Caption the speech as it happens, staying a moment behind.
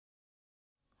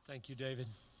Thank you, David.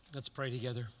 Let's pray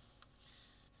together.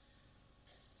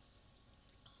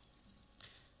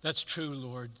 That's true,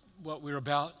 Lord. What we're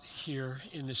about here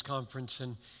in this conference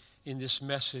and in this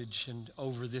message and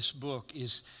over this book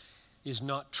is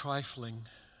not trifling.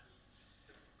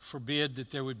 Forbid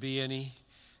that there would be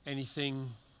anything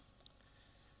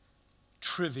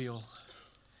trivial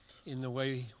in the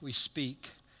way we speak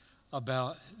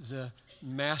about the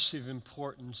massive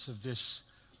importance of this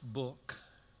book,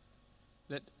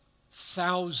 that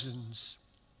thousands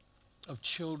of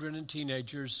children and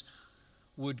teenagers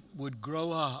would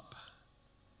grow up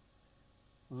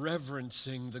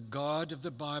reverencing the God of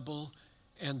the Bible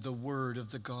and the Word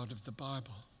of the God of the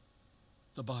Bible,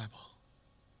 the Bible.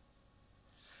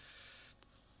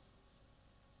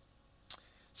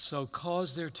 So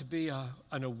cause there to be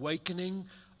an awakening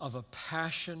of a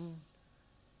passion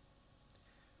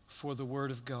for the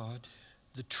Word of God,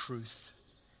 the truth,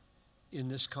 in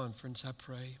this conference, I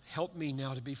pray. Help me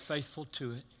now to be faithful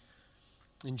to it.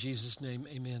 In Jesus' name,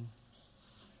 amen.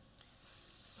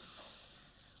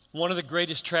 One of the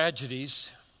greatest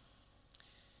tragedies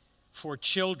for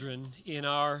children in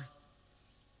our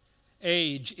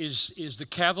age is the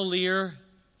cavalier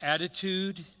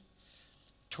attitude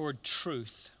toward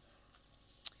truth.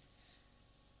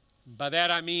 By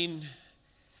that I mean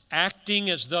acting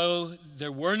as though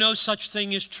there were no such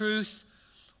thing as truth,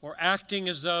 or acting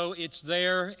as though it's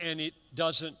there and it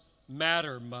doesn't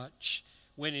matter much,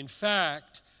 when in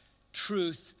fact,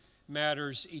 truth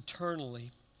matters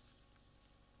eternally.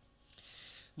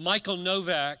 Michael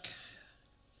Novak,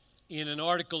 in an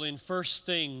article in First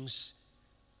Things,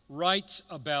 writes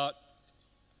about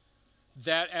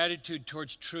that attitude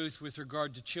towards truth with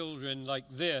regard to children like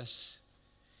this.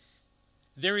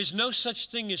 There is no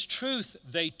such thing as truth,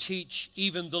 they teach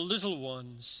even the little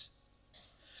ones.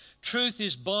 Truth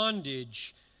is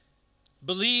bondage.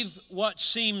 Believe what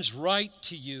seems right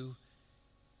to you.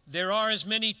 There are as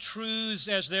many truths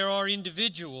as there are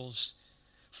individuals.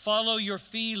 Follow your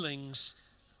feelings.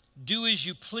 Do as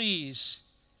you please.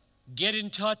 Get in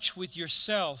touch with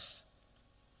yourself.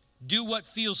 Do what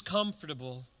feels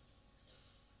comfortable.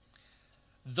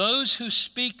 Those who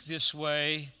speak this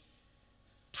way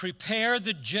prepare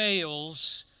the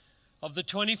jails of the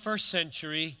 21st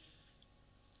century.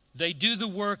 They do the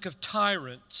work of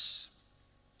tyrants,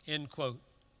 end quote.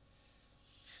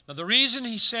 Now, the reason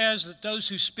he says that those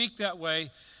who speak that way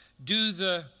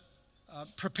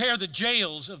prepare the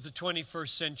jails of the 21st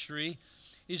century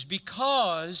is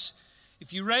because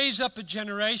if you raise up a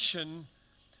generation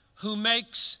who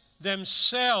makes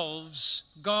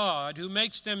themselves God, who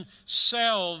makes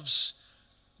themselves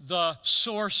the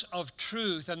source of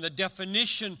truth and the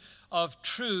definition of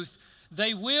truth,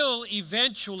 they will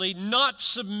eventually not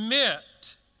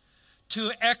submit to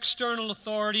external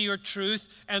authority or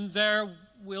truth, and there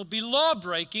will be law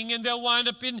breaking and they'll wind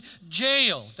up in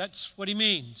jail. That's what he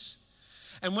means.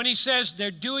 And when he says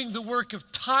they're doing the work of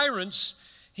tyrants,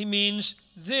 he means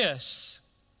this.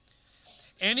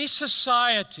 Any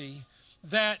society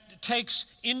that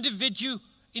takes individual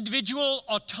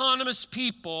autonomous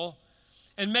people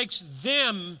and makes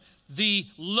them the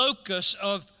locus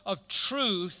of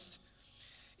truth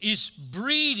is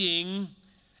breeding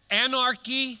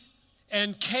anarchy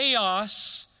and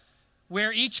chaos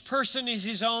where each person is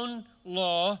his own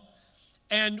law.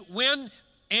 And when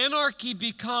anarchy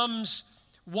becomes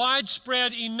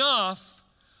widespread enough,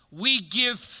 we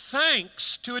give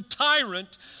thanks to a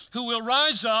tyrant who will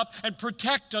rise up and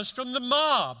protect us from the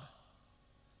mob.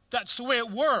 That's the way it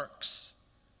works.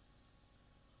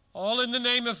 All in the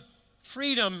name of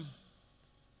freedom.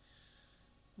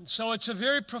 And so it's a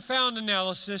very profound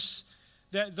analysis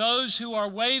that those who are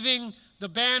waving the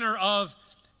banner of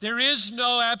there is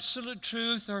no absolute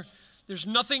truth or there's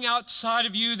nothing outside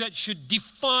of you that should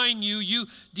define you. You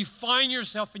define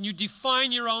yourself and you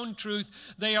define your own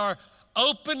truth. They are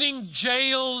opening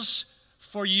jails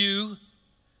for you,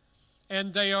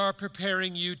 and they are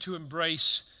preparing you to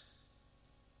embrace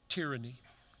tyranny.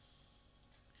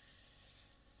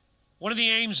 One of the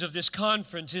aims of this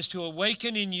conference is to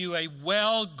awaken in you a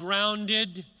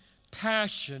well-grounded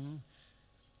passion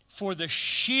for the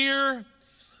sheer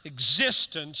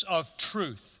existence of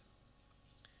truth,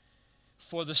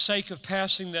 for the sake of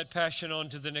passing that passion on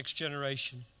to the next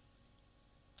generation.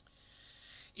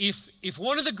 If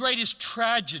one of the greatest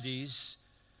tragedies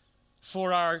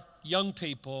for our young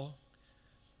people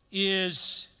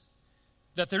is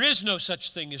that there is no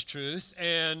such thing as truth,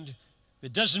 and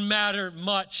it doesn't matter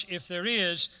much if there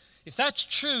is, if that's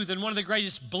true, then one of the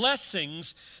greatest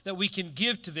blessings that we can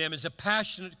give to them is a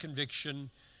passionate conviction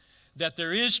that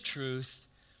there is truth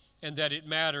and that it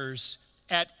matters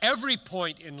at every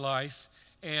point in life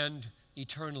and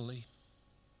eternally.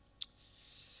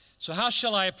 So how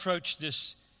shall I approach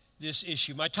this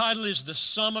issue? My title is The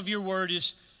Sum of Your Word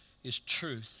is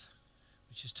Truth,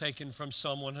 which is taken from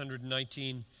Psalm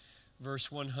 119,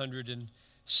 verse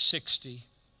 160.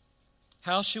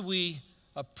 How should we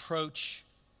approach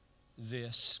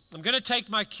this? I'm going to take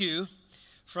my cue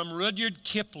from Rudyard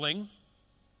Kipling,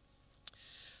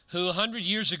 who 100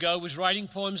 years ago was writing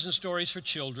poems and stories for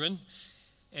children.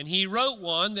 And he wrote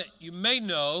one that you may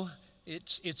know.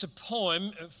 It's a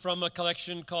poem from a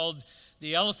collection called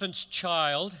The Elephant's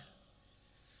Child.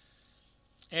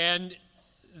 And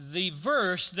the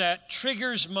verse that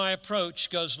triggers my approach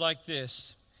goes like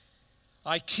this.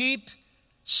 I keep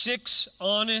 6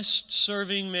 honest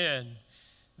serving men.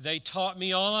 They taught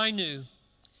me all I knew.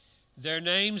 Their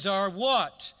names are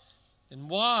what and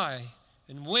why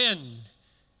and when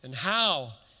and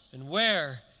how and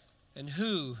where and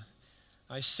who.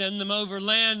 I send them over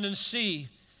land and sea.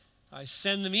 I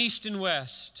send them east and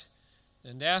west.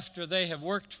 And after they have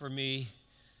worked for me,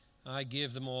 I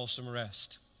give them all some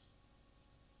rest.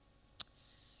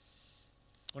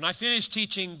 When I finished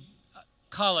teaching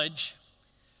college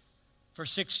for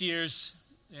 6 years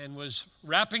and was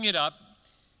wrapping it up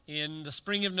in the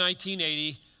spring of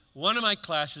 1980, one of my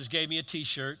classes gave me a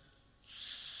t-shirt.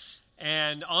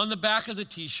 And on the back of the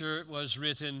t-shirt was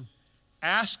written,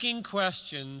 "Asking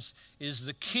questions is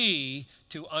the key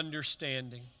to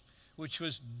understanding," which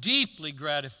was deeply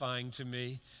gratifying to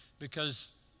me because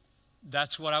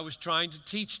that's what I was trying to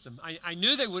teach them. I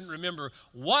knew they wouldn't remember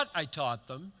what I taught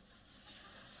them,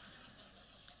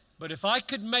 but if I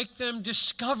could make them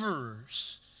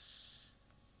discoverers,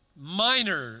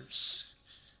 miners,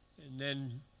 and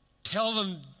then tell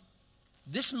them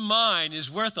this mine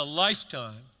is worth a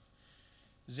lifetime,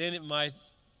 then it might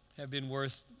have been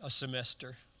worth a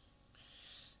semester.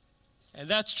 And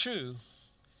that's true.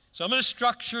 So I'm going to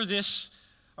structure this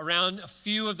around a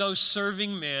few of those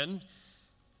serving men.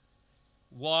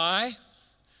 Why,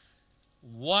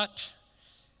 what,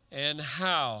 and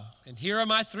how. And here are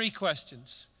my 3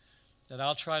 questions that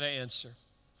I'll try to answer.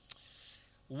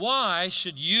 Why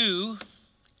should you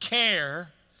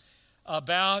care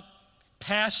about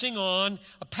passing on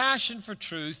a passion for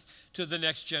truth to the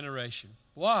next generation?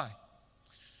 Why?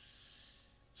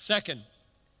 Second,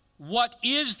 what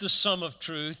is the sum of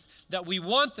truth that we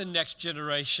want the next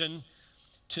generation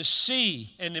to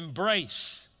see and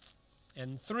embrace?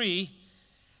 And 3,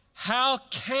 how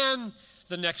can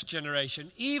the next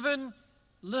generation, even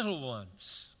little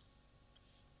ones,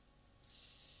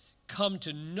 come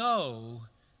to know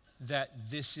that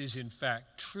this is in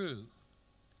fact true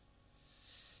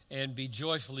and be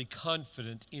joyfully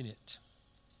confident in it?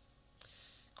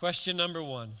 Question number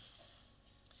 1.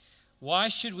 Why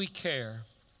should we care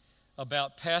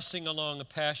about passing along a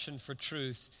passion for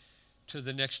truth to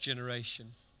the next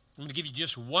generation? I'm going to give you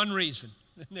just one reason,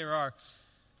 and there are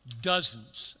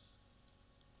dozens.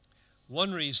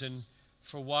 One reason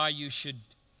for why you should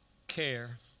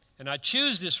care. And I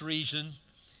choose this reason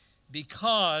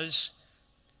because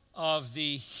of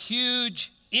the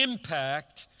huge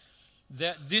impact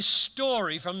that this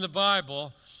story from the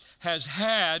Bible has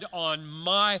had on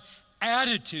my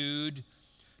attitude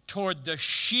toward the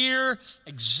sheer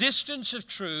existence of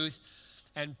truth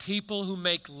and people who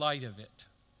make light of it.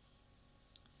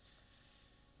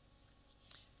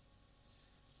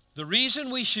 The reason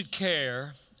we should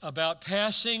care about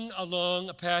passing along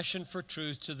a passion for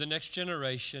truth to the next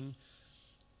generation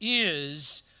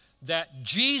is that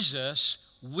Jesus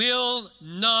will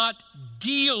not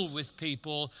deal with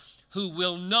people who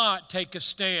will not take a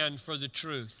stand for the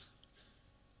truth.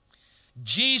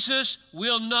 Jesus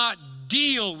will not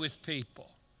deal with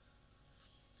people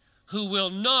who will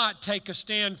not take a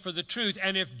stand for the truth.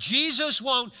 And if Jesus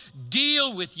won't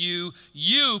deal with you,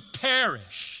 you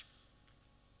perish.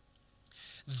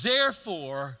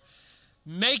 Therefore,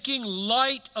 making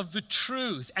light of the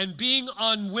truth and being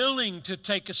unwilling to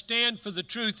take a stand for the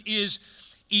truth is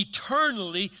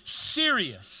eternally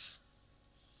serious.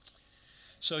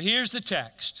 So here's the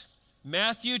text.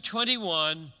 Matthew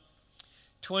 21,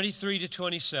 23 to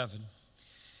 27.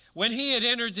 When he had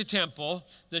entered the temple,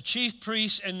 the chief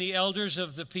priests and the elders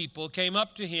of the people came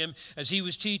up to him as he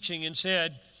was teaching and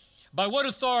said, "By what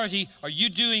authority are you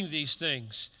doing these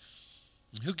things?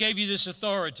 Who gave you this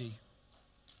authority?"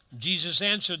 Jesus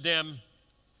answered them,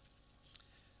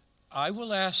 "I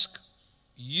will ask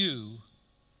you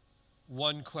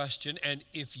one question, and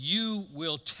if you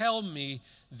will tell me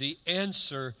the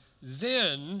answer,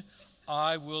 then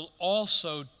I will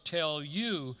also tell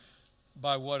you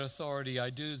by what authority I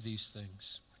do these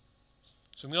things."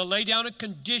 So I'm going to lay down a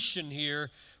condition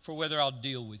here for whether I'll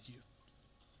deal with you.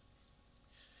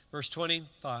 Verse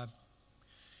 25.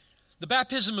 The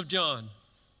baptism of John.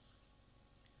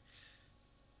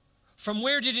 From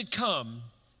where did it come?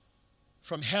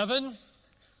 From heaven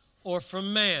or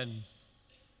from man?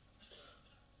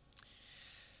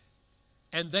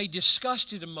 And they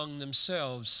discussed it among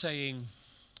themselves, saying,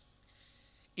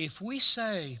 if we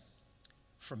say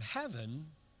from heaven,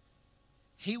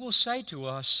 he will say to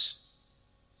us,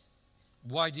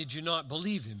 why did you not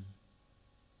believe him?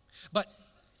 But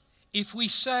if we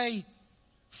say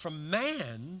from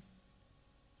man,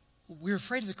 we're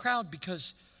afraid of the crowd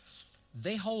because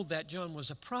they hold that John was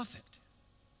a prophet.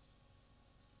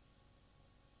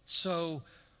 So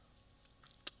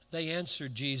they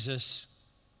answered Jesus,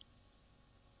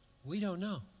 we don't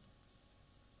know.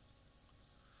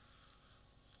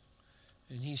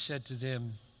 And he said to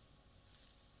them,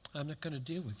 I'm not going to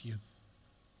deal with you.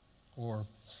 Or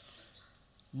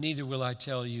neither will I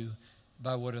tell you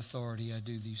by what authority I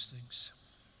do these things.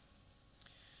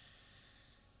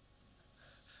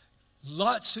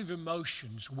 Lots of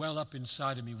emotions well up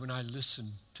inside of me when I listen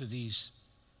to these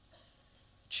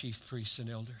chief priests and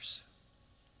elders.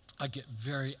 I get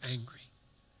very angry.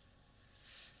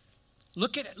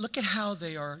 Look at how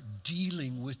they are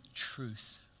dealing with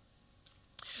truth.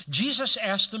 Jesus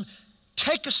asked them,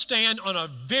 take a stand on a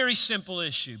very simple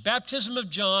issue. Baptism of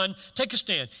John, take a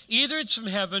stand. Either it's from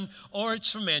heaven or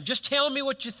it's from man. Just tell me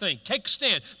what you think. Take a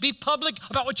stand. Be public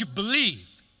about what you believe.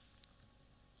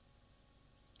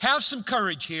 Have some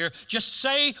courage here. Just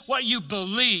say what you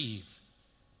believe.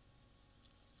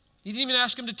 He didn't even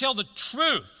ask him to tell the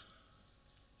truth.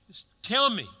 Just tell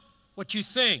me what you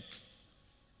think.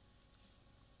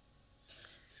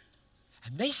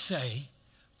 And they say,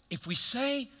 if we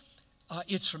say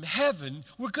it's from heaven,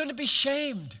 we're going to be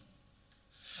shamed.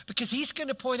 Because he's going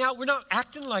to point out we're not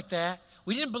acting like that.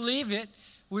 We didn't believe it.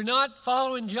 We're not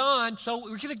following John, so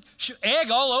we're going to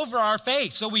egg all over our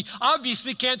face. So we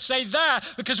obviously can't say that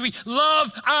because we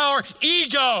love our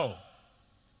ego.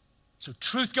 So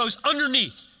truth goes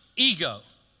underneath ego.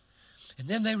 And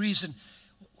then they reason,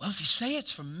 well, if you say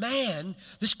it's from man,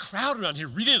 this crowd around here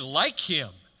really didn't like him,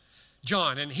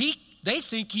 John, and they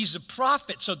think he's a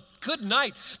prophet. So good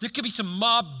night. There could be some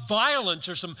mob violence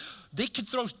or they could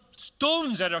throw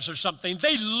stones at us or something.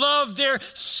 They love their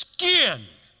skin.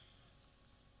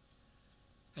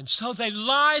 And so they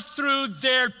lie through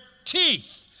their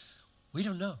teeth. We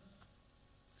don't know.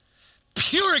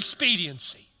 Pure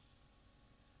expediency.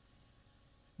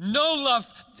 No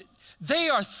love. They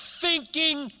are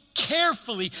thinking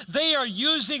carefully. They are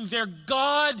using their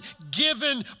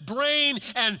God-given brain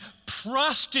and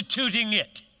prostituting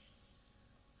it.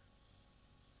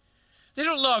 They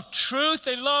don't love truth.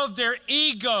 They love their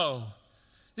ego.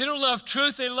 They don't love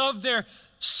truth. They love their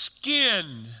skin.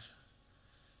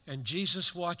 And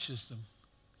Jesus watches them,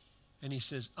 and he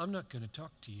says, I'm not going to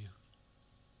talk to you.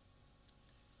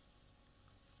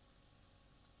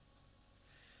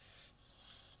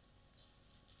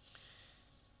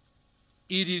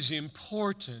 It is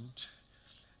important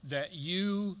that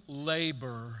you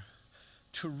labor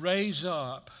to raise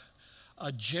up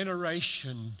a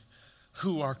generation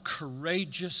who are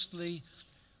courageously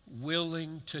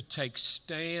willing to take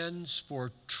stands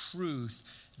for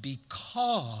truth,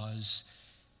 because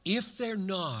if they're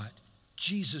not,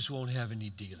 Jesus won't have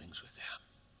any dealings with them.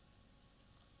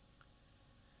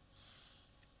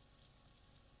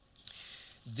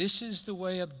 This is the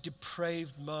way a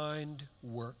depraved mind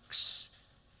works,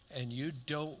 and you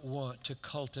don't want to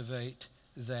cultivate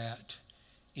that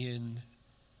in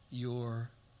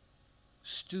your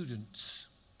students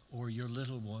or your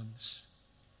little ones.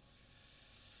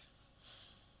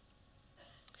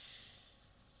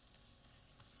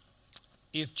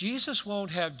 If Jesus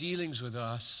won't have dealings with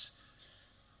us,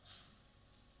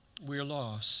 we're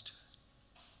lost.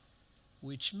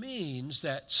 Which means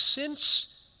that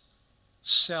since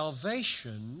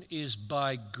salvation is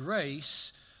by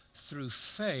grace through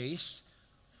faith,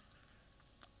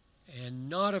 and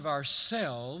not of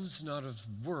ourselves, not of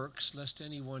works, lest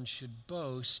anyone should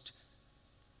boast,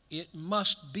 it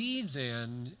must be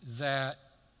then that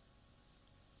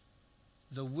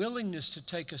the willingness to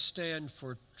take a stand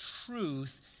for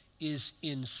truth is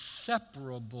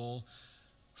inseparable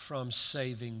from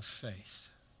saving faith.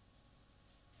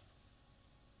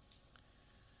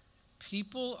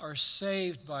 People are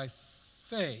saved by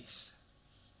faith.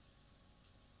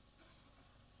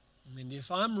 And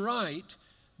if I'm right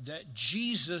that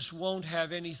Jesus won't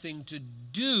have anything to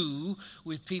do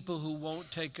with people who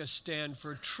won't take a stand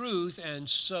for truth, and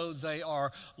so they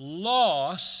are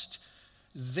lost,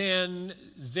 then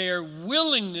their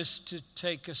willingness to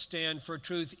take a stand for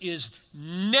truth is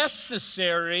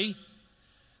necessary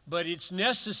but it's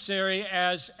necessary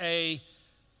as a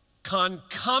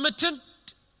concomitant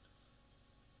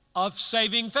of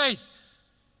saving faith.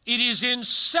 It is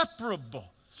inseparable.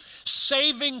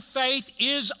 Saving faith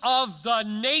is of the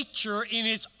nature in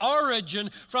its origin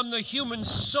from the human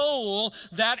soul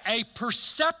that a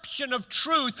perception of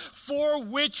truth for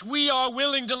which we are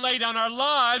willing to lay down our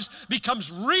lives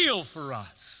becomes real for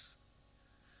us.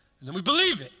 And then we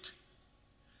believe it.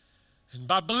 And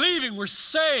by believing, we're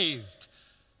saved.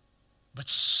 But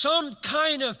some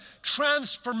kind of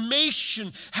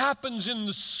transformation happens in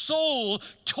the soul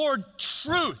toward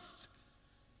truth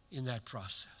in that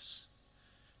process.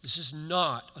 This is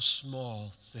not a small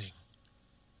thing.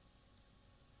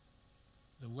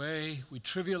 The way we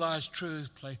trivialize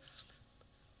truth,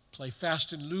 play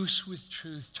fast and loose with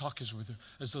truth, talk as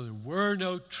though there were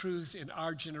no truth in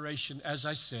our generation, as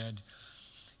I said,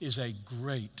 is a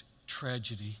great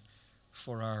tragedy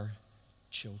for our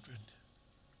children.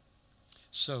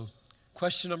 So,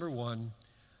 question number one,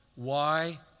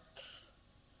 why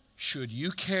should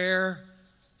you care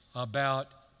about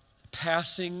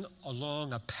passing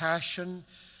along a passion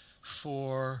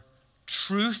for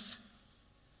truth?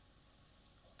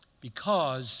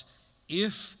 Because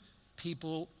if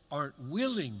people aren't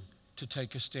willing to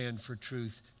take a stand for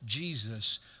truth,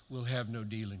 Jesus will have no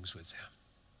dealings with them.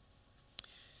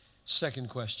 Second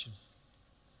question,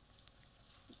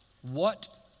 what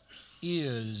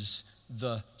is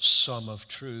the sum of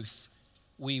truth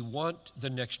we want the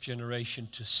next generation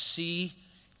to see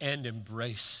and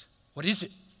embrace? What is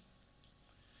it?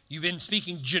 You've been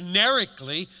speaking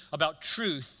generically about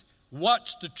truth.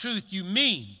 What's the truth you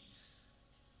mean?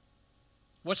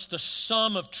 What's the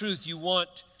sum of truth you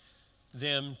want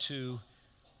them to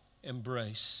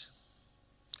embrace?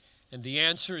 And the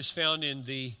answer is found in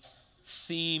the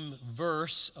theme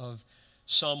verse of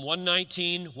Psalm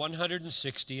 119,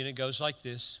 160, and it goes like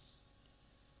this.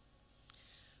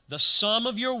 The sum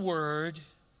of your word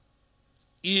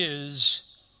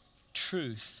is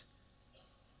truth,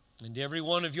 and every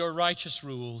one of your righteous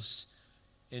rules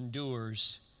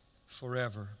endures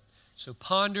forever. So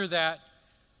ponder that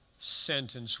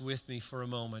sentence with me for a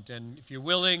moment. And if you're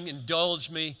willing, indulge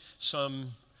me some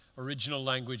original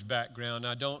language background.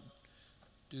 I don't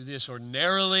do this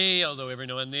ordinarily, although every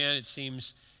now and then it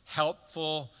seems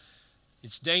helpful.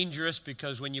 It's dangerous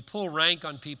because when you pull rank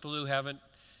on people who haven't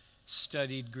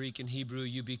studied Greek and Hebrew,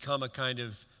 you become a kind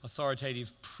of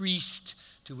authoritative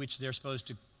priest to which they're supposed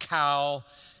to cow,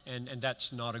 and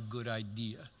that's not a good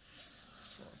idea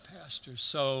for pastors.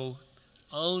 So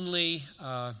only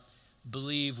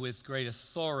believe with great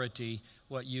authority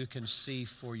what you can see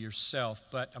for yourself.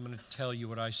 But I'm going to tell you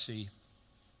what I see.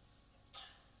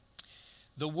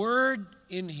 The word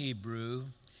in Hebrew,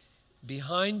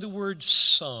 behind the word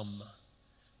sum,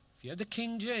 if you have the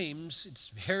King James, it's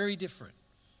very different.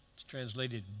 It's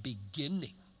translated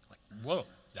beginning. Like, whoa,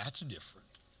 that's different.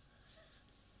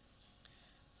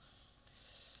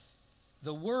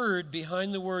 The word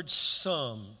behind the word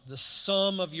sum, the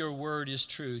sum of your word is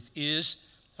truth, is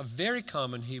a very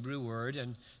common Hebrew word,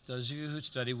 and those of you who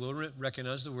study will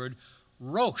recognize the word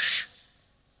rosh.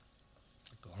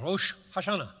 Rosh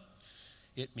Hashanah.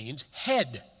 It means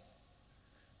head.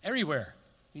 Everywhere.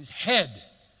 It means head.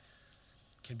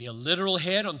 It can be a literal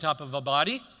head on top of a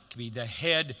body. It can be the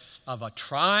head of a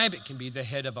tribe. It can be the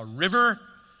head of a river.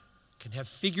 It can have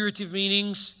figurative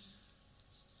meanings.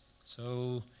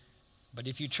 But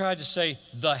if you try to say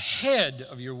the head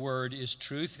of your word is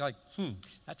truth, like,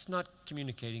 that's not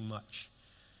communicating much.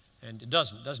 And it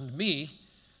doesn't to me.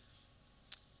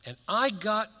 And I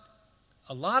got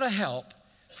a lot of help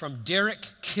from Derek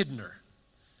Kidner.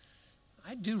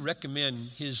 I do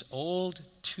recommend his old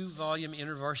 2-volume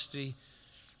InterVarsity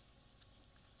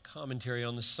commentary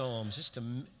on the Psalms. Just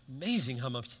amazing how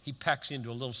much he packs into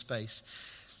a little space.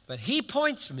 But he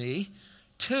points me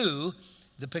to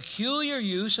the peculiar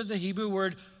use of the Hebrew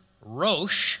word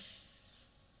rosh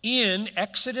in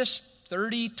Exodus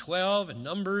 30:12 and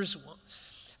Numbers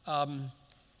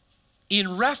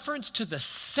in reference to the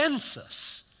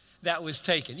census that was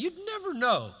taken. You'd never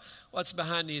know what's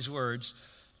behind these words.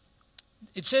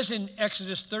 It says in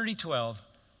Exodus 30:12,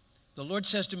 the Lord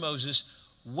says to Moses,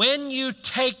 when you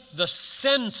take the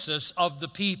census of the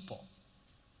people,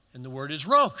 and the word is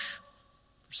rosh,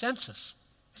 for census.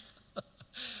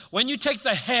 When you take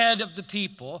the head of the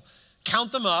people,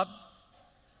 count them up.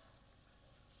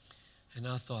 And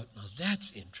I thought, well,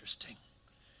 that's interesting.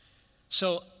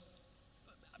 So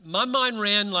my mind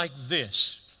ran like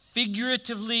this.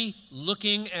 Figuratively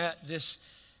looking at this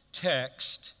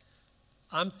text,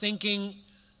 I'm thinking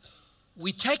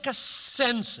we take a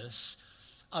census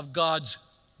of God's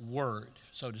word,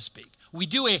 so to speak. We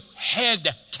do a head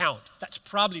count. That's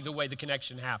probably the way the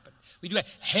connection happened. We do a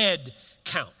head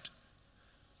count.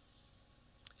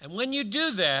 And when you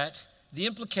do that, the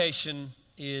implication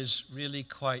is really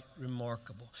quite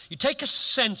remarkable. You take a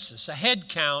census, a head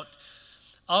count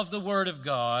of the Word of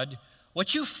God,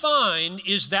 what you find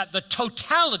is that the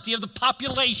totality of the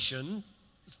population,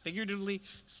 figuratively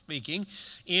speaking,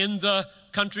 in the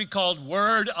country called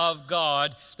Word of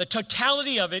God, the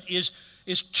totality of it is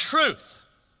truth.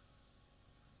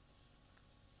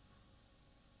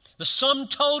 The sum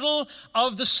total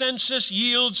of the census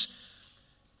yields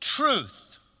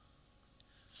truth.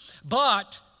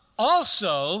 But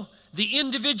also the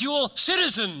individual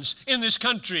citizens in this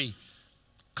country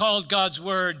called God's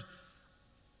Word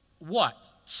what?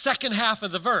 Second half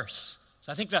of the verse.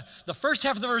 So I think the first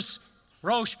half of the verse,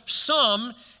 Rosh,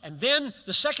 some, and then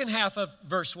the second half of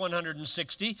verse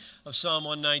 160 of Psalm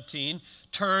 119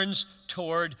 turns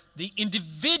toward the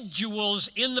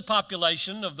individuals in the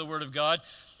population of the Word of God.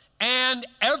 And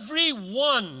every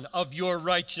one of your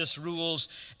righteous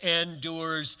rules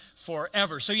endures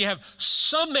forever. So you have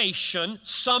summation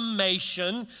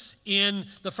in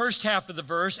the first half of the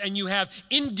verse, and you have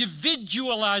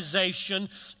individualization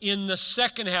in the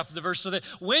second half of the verse. So that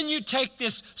when you take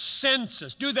this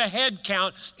census, do the head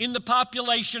count in the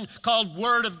population called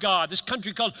Word of God, this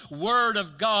country called Word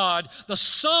of God, the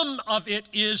sum of it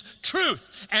is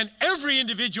truth. And every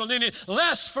individual in it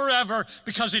lasts forever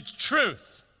because it's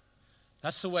truth.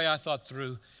 That's the way I thought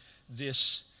through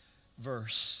this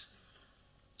verse.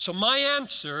 So my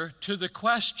answer to the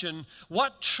question,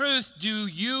 what truth do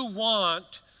you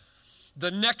want the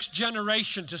next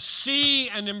generation to see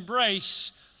and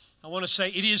embrace? I want to say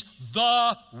it is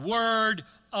the Word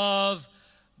of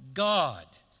God.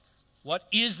 What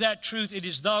is that truth? It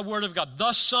is the Word of God.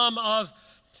 The sum of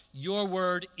your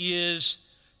word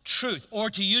is truth.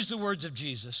 Or to use the words of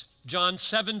Jesus, John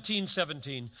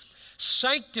 17:17.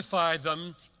 Sanctify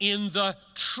them in the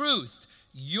truth.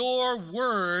 Your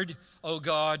word, O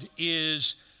God,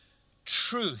 is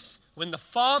truth. When the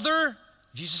Father,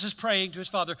 Jesus is praying to his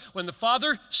Father, when the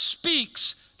Father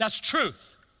speaks, that's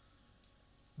truth.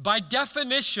 By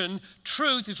definition,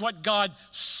 truth is what God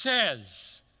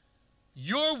says.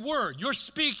 Your word, your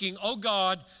speaking, O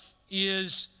God,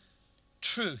 is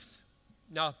truth.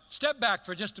 Now, step back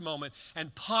for just a moment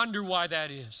and ponder why that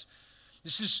is.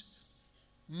 This is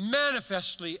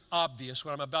manifestly obvious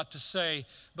what I'm about to say,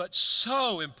 but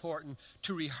so important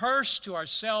to rehearse to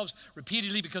ourselves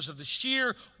repeatedly because of the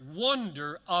sheer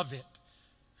wonder of it.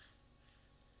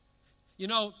 You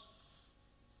know,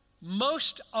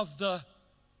 most of the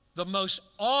most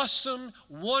awesome,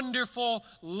 wonderful,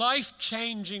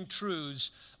 life-changing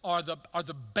truths are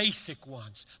the basic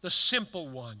ones, the simple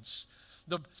ones,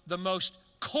 the most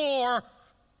core,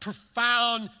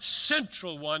 profound,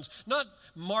 central ones, not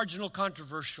marginal,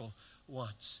 controversial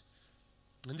ones.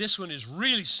 And this one is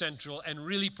really central and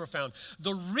really profound.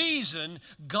 The reason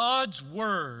God's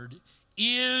Word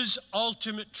is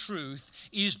ultimate truth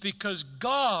is because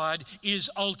God is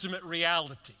ultimate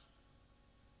reality.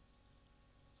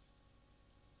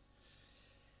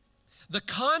 The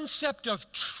concept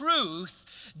of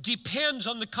truth depends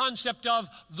on the concept of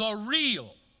the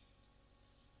real.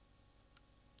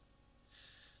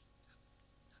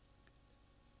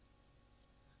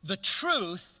 The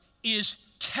truth is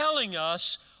telling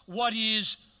us what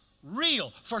is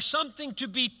real. For something to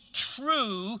be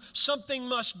true, something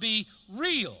must be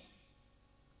real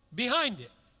behind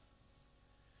it.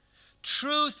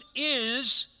 Truth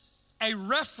is a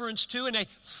reference to and a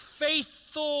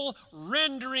faithful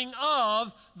rendering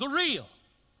of the real.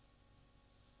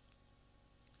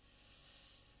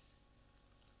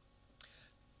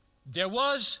 There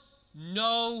was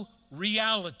no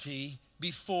reality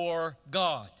before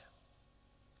God.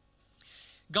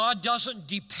 God doesn't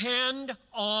depend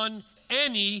on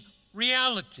any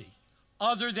reality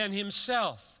other than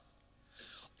himself.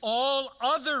 All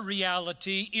other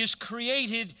reality is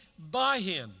created by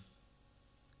him.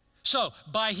 So,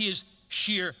 by his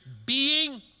sheer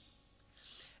being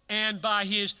and by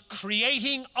his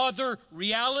creating other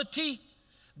reality,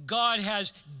 God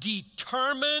has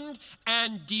determined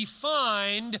and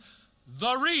defined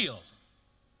the real.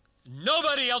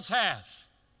 Nobody else has.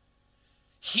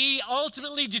 He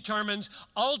ultimately determines,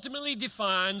 ultimately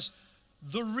defines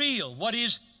the real. What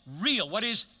is real? What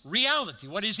is reality?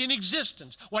 What is in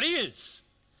existence? What is?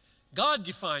 God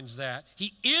defines that.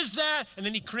 He is that, and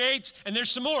then he creates, and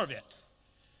there's some more of it.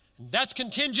 And that's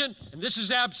contingent, and this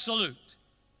is absolute.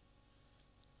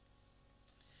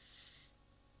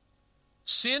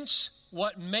 Since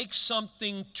what makes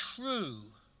something true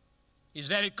is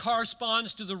that it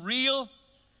corresponds to the real,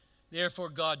 Therefore,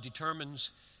 God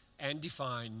determines and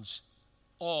defines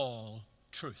all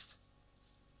truth.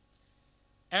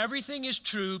 Everything is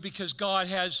true because God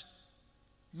has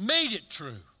made it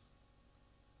true.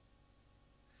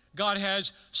 God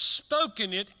has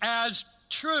spoken it as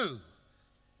true.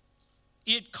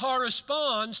 It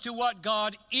corresponds to what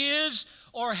God is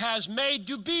or has made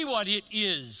to be what it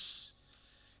is.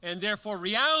 And therefore,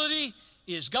 reality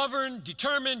is governed,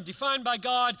 determined, defined by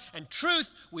God, and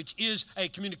truth, which is a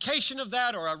communication of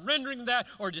that or a rendering of that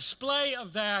or display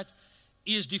of that,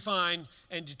 is defined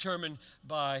and determined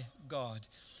by God.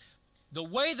 The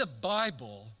way the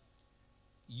Bible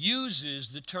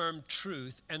uses the term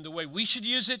truth and the way we should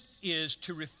use it is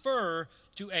to refer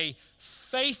to a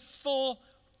faithful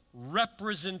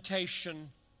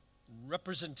representation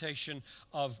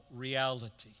of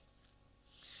reality.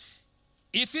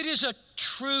 If it is a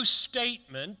true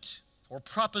statement or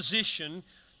proposition,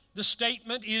 the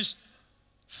statement is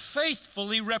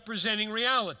faithfully representing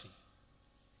reality.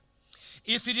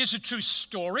 If it is a true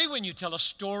story, when you tell a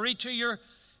story to your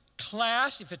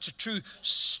class, if it's a true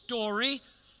story,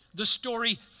 the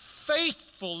story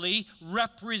faithfully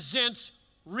represents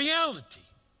reality.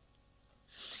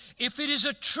 If it is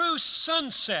a true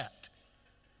sunset,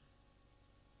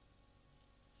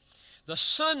 the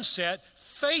sunset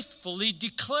faithfully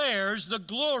declares the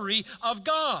glory of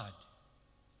God.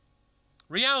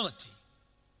 Reality.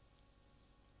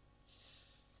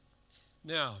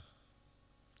 Now,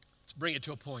 let's bring it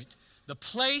to a point. The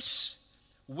place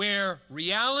where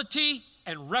reality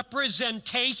and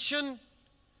representation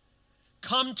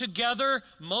come together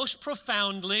most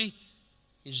profoundly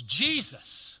is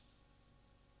Jesus.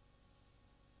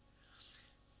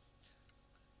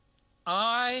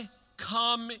 I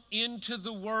come into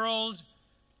the world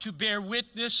to bear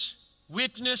witness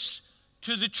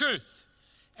to the truth.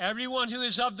 Everyone who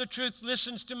is of the truth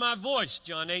listens to my voice,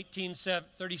 John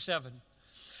 18:37.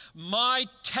 My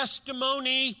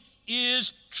testimony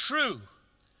is true,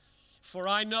 for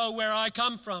I know where I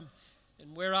come from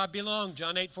and where I belong,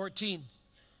 John 8:14.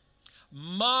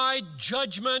 My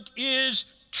judgment is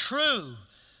true,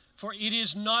 for it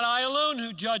is not I alone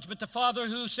who judge, but the Father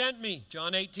who sent me,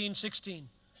 John 18:16.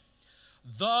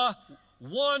 The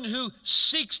one who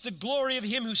seeks the glory of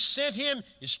him who sent him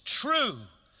is true,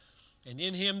 and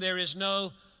in him there is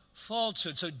no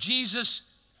falsehood. So Jesus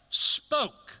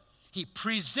spoke. He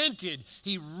presented,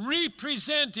 he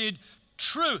represented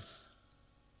truth.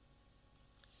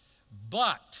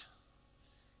 But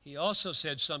he also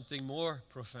said something more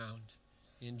profound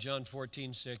in John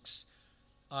 14:6.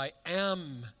 I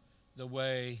am the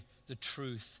way, the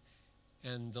truth,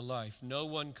 and the life. No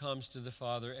one comes to the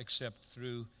Father except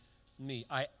through me.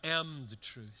 I am the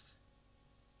truth.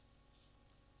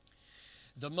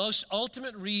 The most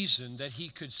ultimate reason that he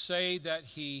could say that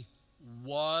he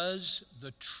was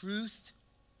the truth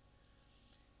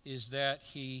is that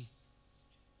he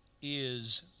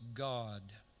is God.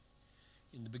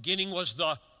 In the beginning was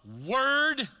the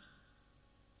Word,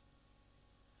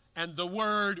 and the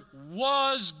Word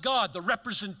was God. The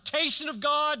representation of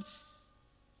God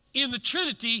in the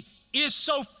Trinity is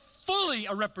so fully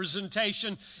a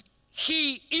representation.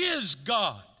 He is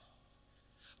God.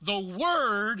 The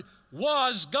Word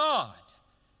was God.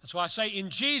 That's why I say in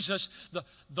Jesus,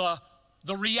 the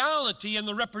reality and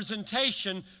the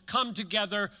representation come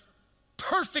together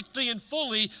perfectly and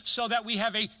fully so that we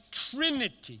have a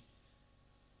Trinity.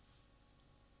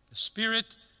 The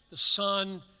Spirit, the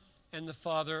Son, and the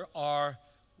Father are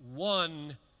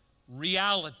one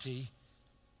reality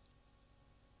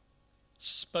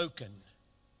spoken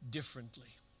differently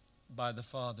by the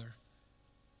Father.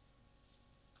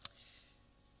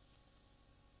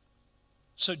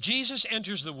 So Jesus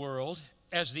enters the world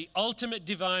as the ultimate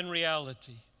divine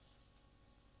reality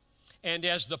and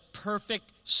as the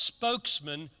perfect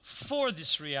spokesman for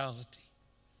this reality,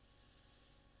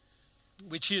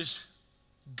 which is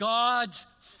God's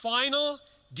final,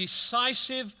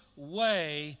 decisive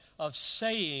way of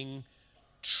saying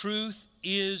truth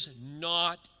is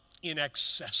not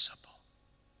inaccessible.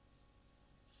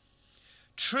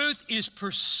 Truth is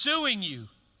pursuing you.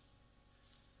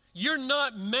 You're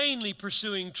not mainly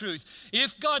pursuing truth.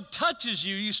 If God touches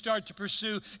you, you start to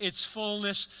pursue its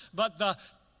fullness, but the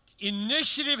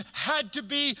initiative had to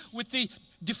be with the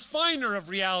definer of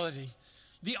reality,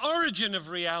 the origin of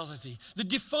reality, the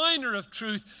definer of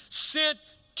truth, sent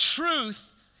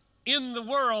truth in the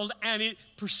world, and it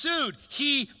pursued.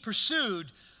 He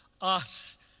pursued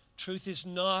us. Truth is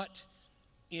not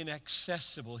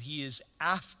inaccessible. He is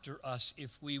after us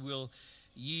if we will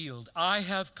yield. I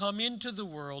have come into the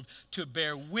world to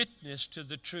bear witness to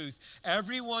the truth.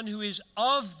 Everyone who is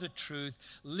of the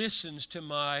truth listens to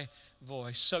my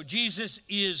voice. So Jesus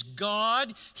is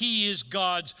God. He is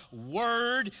God's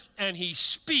word, and he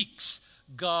speaks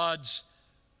God's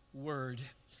word.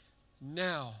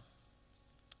 Now,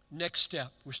 next step.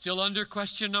 We're still under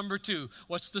question number 2.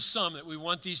 What's the sum that we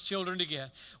want these children to get?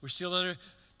 We're still under.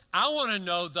 I want to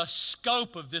know the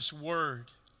scope of this word.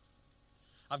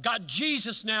 I've got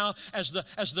Jesus now as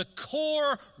the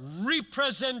core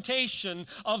representation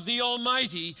of the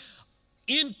Almighty,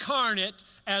 incarnate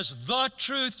as the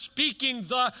truth, speaking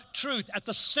the truth at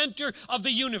the center of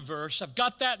the universe. I've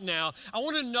got that now. I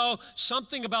want to know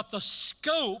something about the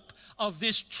scope of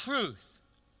this truth.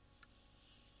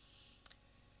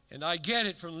 And I get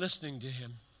it from listening to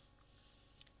him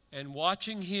and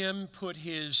watching him put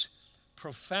his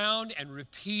profound and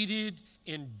repeated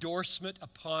endorsement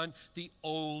upon the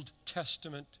Old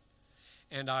Testament.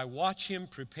 And I watch him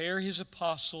prepare his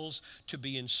apostles to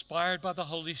be inspired by the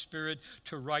Holy Spirit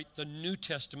to write the New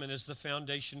Testament as the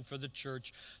foundation for the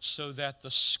church, so that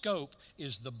the scope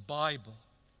is the Bible.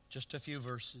 Just a few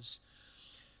verses.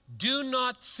 Do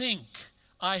not think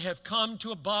I have come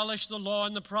to abolish the law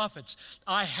and the prophets.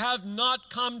 I have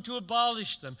not come to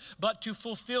abolish them, but to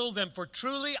fulfill them. For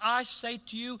truly I say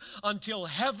to you, until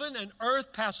heaven and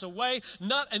earth pass away,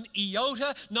 not an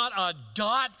iota, not a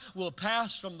dot will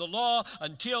pass from the law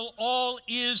until all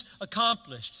is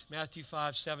accomplished. Matthew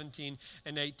 5:17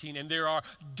 and 18. And there are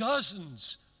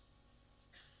dozens.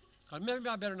 Maybe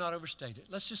I better not overstate it.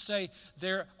 Let's just say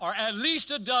there are at least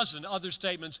a dozen other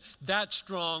statements that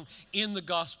strong in the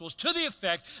Gospels to the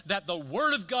effect that the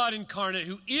Word of God incarnate,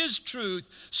 who is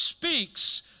truth,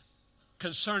 speaks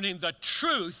concerning the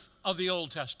truth of the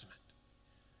Old Testament.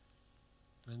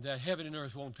 And that heaven and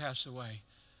earth won't pass away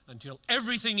until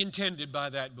everything intended by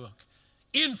that book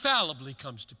infallibly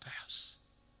comes to pass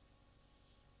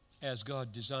as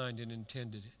God designed and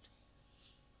intended it.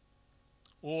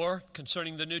 Or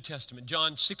concerning the New Testament,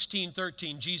 John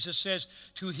 16:13, Jesus says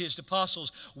to his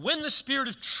apostles, when the Spirit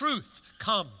of truth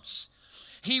comes,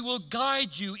 he will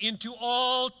guide you into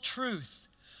all truth.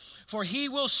 For he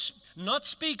will not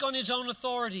speak on his own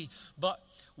authority, but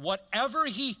whatever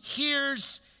he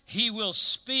hears, he will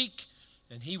speak,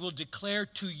 and he will declare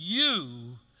to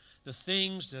you the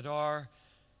things that are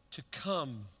to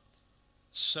come.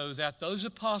 So that those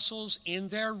apostles in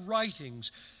their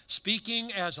writings,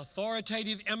 speaking as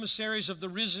authoritative emissaries of the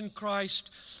risen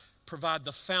Christ, provide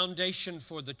the foundation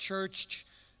for the church,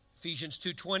 Ephesians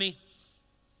 2:20.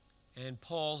 And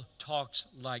Paul talks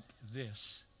like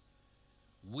this.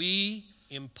 We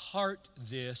impart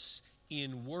this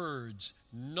in words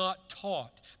not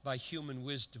taught by human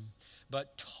wisdom,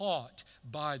 but taught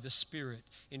by the Spirit,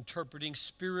 interpreting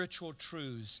spiritual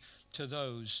truths to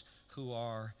those who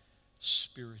are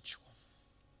spiritual.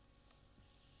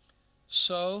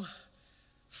 So,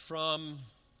 from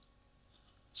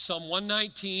Psalm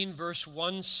 119, verse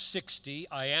 160,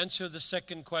 I answer the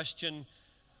second question,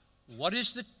 what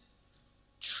is the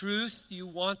truth you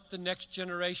want the next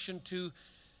generation to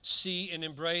see and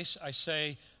embrace? I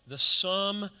say, the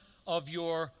sum of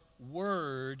your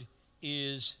word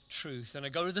is truth. And I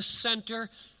go to the center,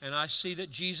 and I see that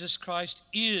Jesus Christ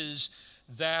is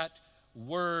that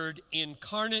word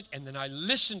incarnate, and then I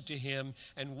listen to him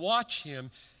and watch him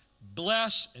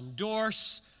bless,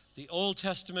 endorse the Old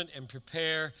Testament, and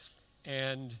prepare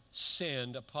and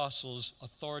send apostles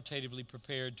authoritatively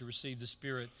prepared to receive the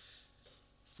Spirit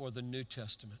for the New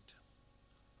Testament.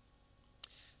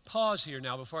 Pause here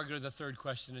now before I go to the third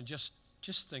question and just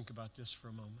think about this for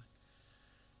a moment.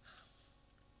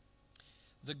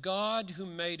 The God who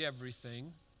made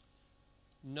everything,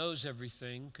 knows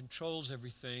everything, controls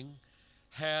everything,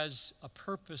 has a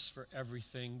purpose for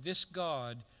everything. This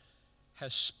God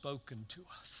has spoken to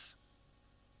us.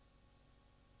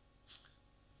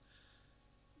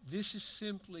 This is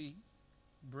simply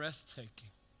breathtaking.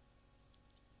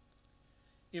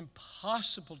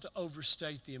 Impossible to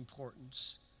overstate the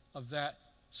importance of that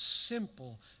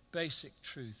simple, basic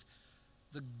truth.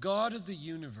 The God of the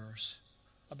universe,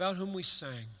 about whom we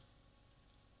sang,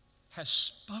 has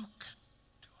spoken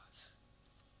to us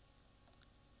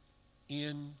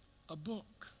in a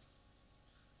book.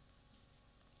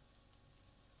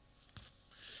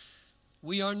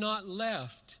 We are not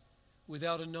left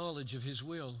without a knowledge of his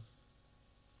will.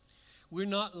 We're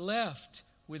not left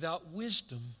without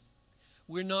wisdom.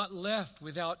 We're not left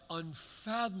without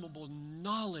unfathomable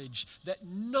knowledge that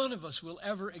none of us will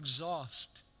ever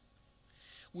exhaust.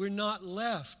 We're not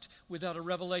left without a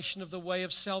revelation of the way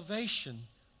of salvation,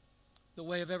 the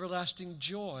way of everlasting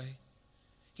joy.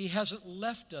 He hasn't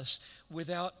left us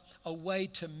without a way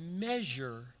to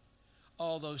measure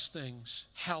all those things.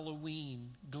 Halloween,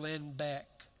 Glenn Beck.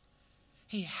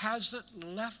 He hasn't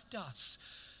left us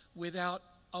without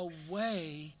a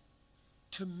way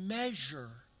to measure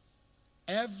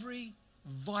every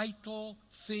vital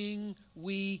thing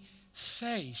we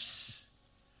face.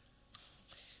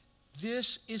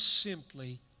 This is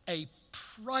simply a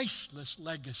priceless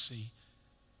legacy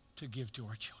to give to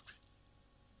our children.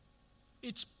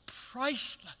 It's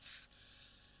priceless.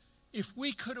 If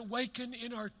we could awaken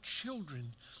in our children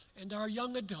and our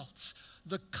young adults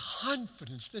the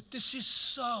confidence that this is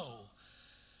so,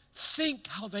 think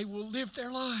how they will live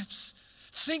their lives.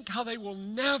 Think how they will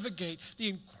navigate the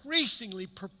increasingly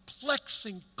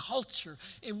perplexing culture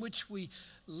in which we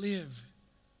live.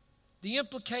 The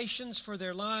implications for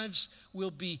their lives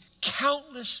will be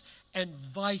countless and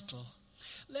vital.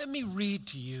 Let me read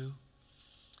to you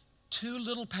 2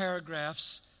 little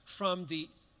paragraphs from the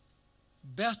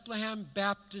Bethlehem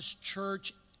Baptist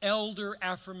Church Elder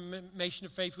Affirmation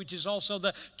of Faith, which is also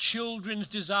the Children's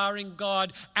Desiring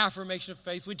God Affirmation of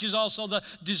Faith, which is also the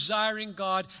Desiring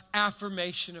God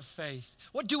Affirmation of Faith.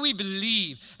 What do we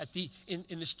believe in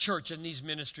this church and these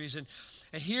ministries? And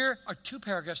here are 2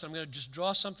 paragraphs. I'm going to just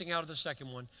draw something out of the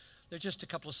second one. They're just a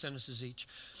couple of sentences each.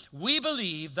 We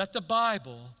believe that the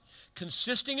Bible,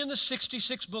 consisting in the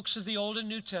 66 books of the Old and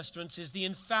New Testaments, is the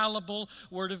infallible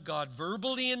Word of God,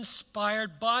 verbally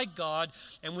inspired by God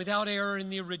and without error in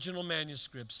the original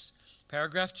manuscripts.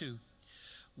 Paragraph 2.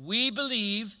 We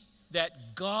believe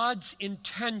that God's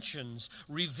intentions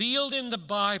revealed in the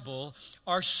Bible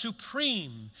are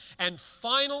supreme and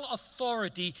final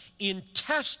authority in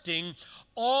testing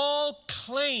all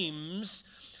claims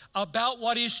about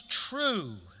what is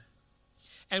true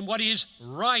and what is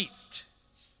right.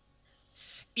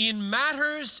 In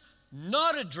matters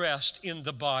not addressed in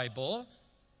the Bible,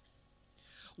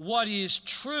 what is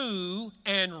true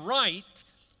and right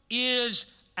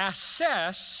is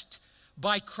assessed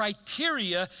by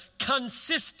criteria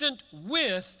consistent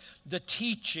with the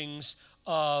teachings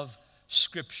of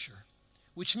Scripture.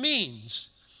 Which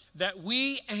means that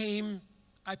we aim,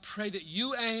 I pray that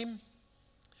you aim,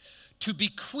 to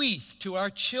bequeath to our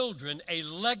children a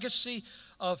legacy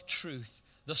of truth.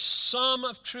 The sum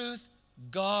of truth,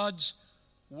 God's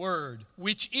Word,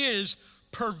 which is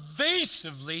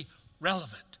pervasively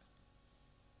relevant.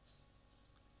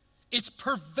 It's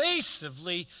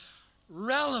pervasively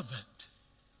relevant.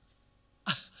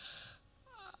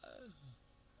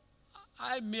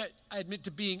 I admit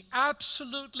to being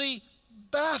absolutely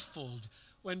baffled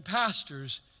when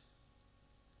pastors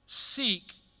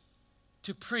seek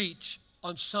to preach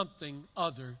on something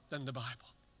other than the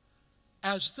Bible,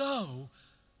 as though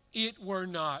it were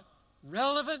not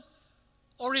relevant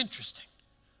or interesting.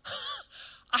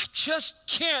 I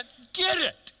just can't get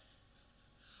it.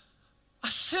 I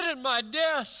sit at my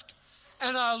desk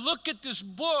and I look at this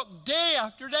book day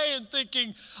after day and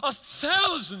thinking,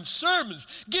 1,000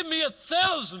 sermons. Give me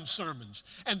 1,000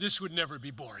 sermons. And this would never be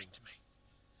boring to me.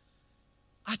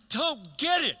 I don't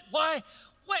get it. Why?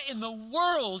 What in the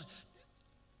world?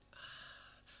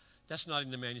 That's not in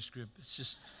the manuscript. It's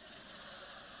just...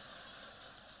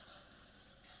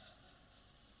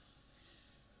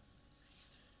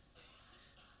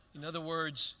 In other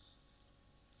words,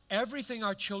 everything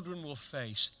our children will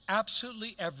face,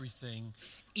 absolutely everything,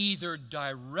 either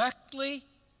directly,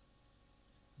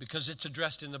 because it's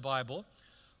addressed in the Bible,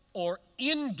 or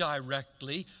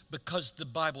indirectly, because the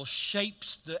Bible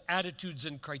shapes the attitudes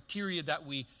and criteria that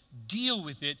we deal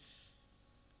with it,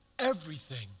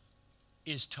 everything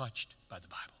is touched by the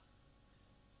Bible.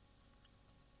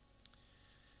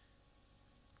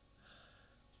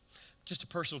 Just a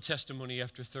personal testimony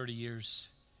after 30 years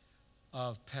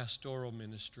of pastoral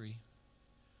ministry.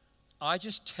 I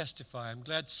just testify. I'm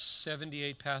glad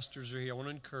 78 pastors are here. I want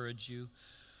to encourage you.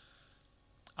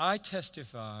 I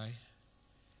testify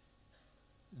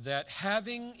that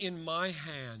having in my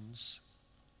hands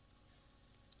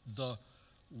the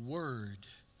Word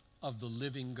of the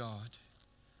living God,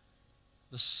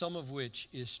 the sum of which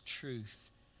is truth,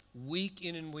 week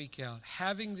in and week out,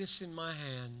 having this in my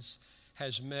hands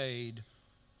has made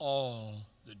all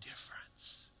the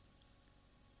difference.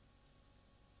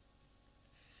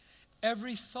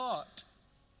 Every thought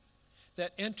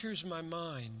that enters my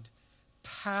mind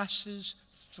passes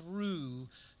through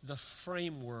the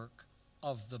framework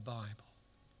of the Bible.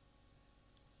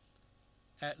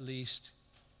 At least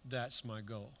that's my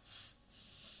goal.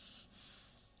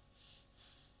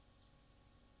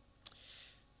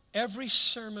 Every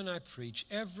sermon I preach,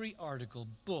 every article,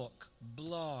 book,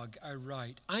 blog I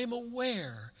write, I am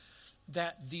aware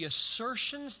that the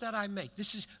assertions that I make,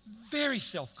 this is very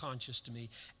self-conscious to me,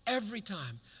 every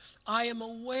time I am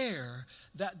aware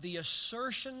that the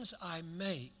assertions I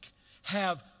make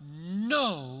have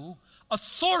no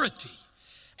authority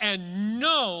and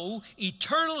no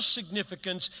eternal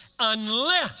significance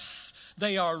unless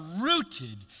they are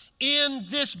rooted in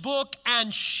this book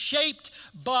and shaped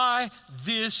by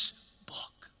this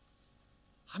book.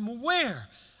 I'm aware.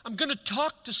 I'm going to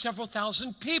talk to several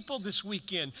thousand people this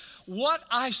weekend. What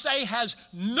I say has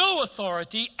no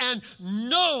authority and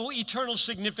no eternal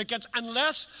significance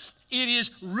unless it is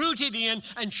rooted in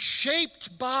and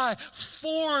shaped by,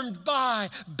 formed by,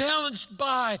 balanced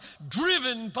by,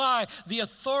 driven by the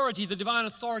authority, the divine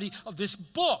authority of this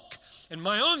book. And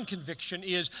my own conviction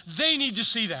is they need to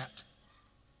see that.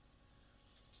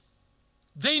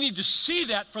 They need to see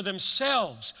that for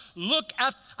themselves. Look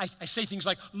at, I say things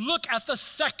like, look at the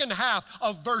second half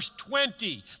of verse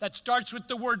 20 that starts with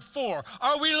the word for.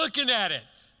 Are we looking at it?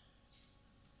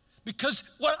 Because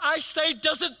what I say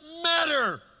doesn't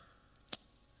matter.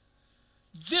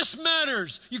 This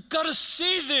matters. You've got to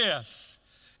see this.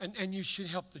 And you should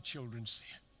help the children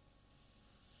see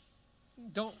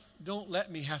it. Don't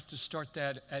let me have to start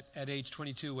that at age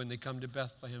 22 when they come to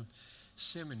Bethlehem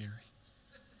Seminary.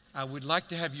 I would like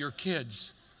to have your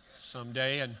kids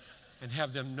someday and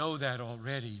have them know that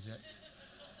already,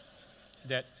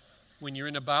 that when you're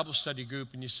in a Bible study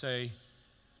group and you say,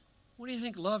 what do you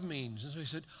think love means? And so he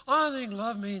said, I think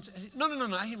love means, no,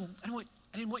 I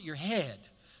didn't want your head.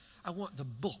 I want the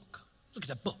book. Look at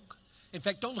the book. In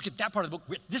fact, don't look at that part of the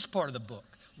book, this part of the book,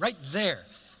 right there.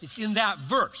 It's in that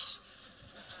verse.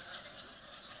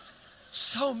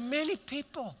 So many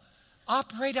people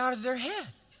operate out of their head.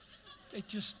 They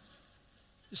just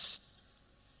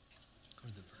go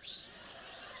to the verse.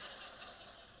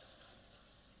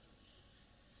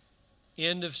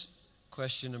 End of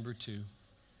question number 2.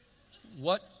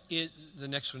 What is, the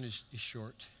next one is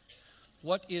short.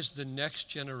 What is the next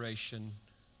generation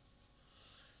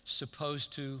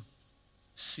supposed to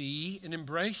see and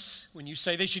embrace? When you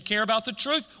say they should care about the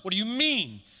truth, what do you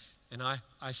mean? And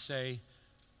I say,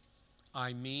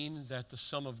 I mean that the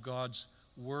sum of God's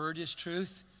word is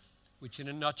truth, which in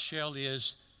a nutshell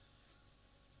is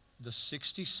the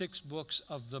 66 books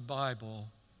of the Bible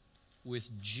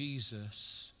with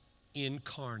Jesus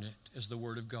incarnate as the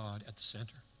Word of God at the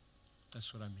center.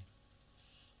 That's what I mean.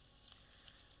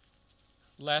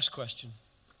 Last question.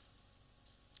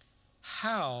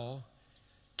 How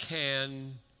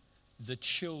can the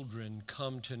children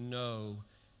come to know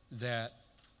that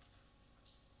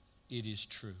it is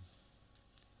true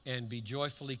and be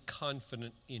joyfully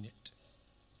confident in it?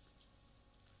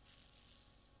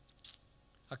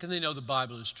 How can they know the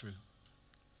Bible is true?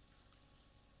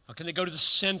 How can they go to the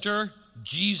center,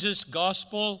 Jesus,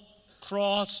 gospel,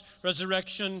 cross,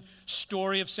 resurrection,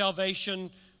 story of salvation,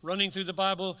 running through the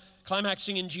Bible,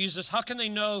 climaxing in Jesus? How can they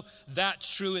know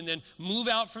that's true and then move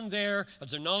out from there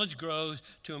as their knowledge grows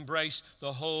to embrace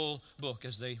the whole book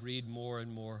as they read more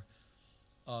and more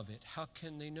of it? How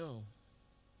can they know?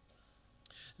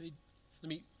 Let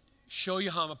me show you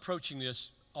how I'm approaching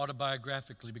this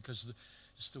autobiographically, because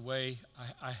it's the way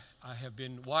I have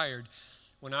been wired.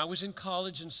 When I was in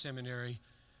college and seminary,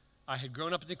 I had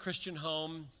grown up in a Christian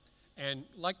home, and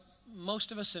like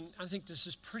most of us, and I think this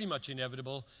is pretty much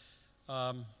inevitable,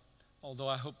 although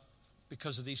I hope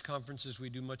because of these conferences we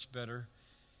do much better,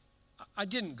 I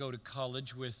didn't go to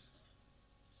college with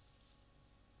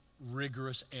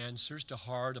rigorous answers to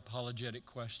hard apologetic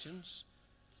questions.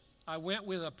 I went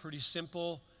with a pretty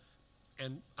simple,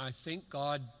 and I think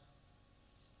God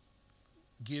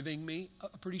giving me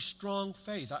a pretty strong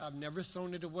faith. I've never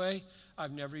thrown it away.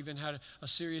 I've never even had a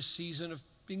serious season of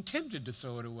being tempted to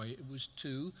throw it away. It was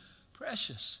too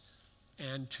precious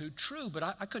and too true. But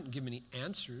I couldn't give any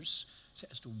answers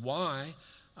as to why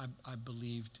I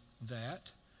believed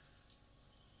that.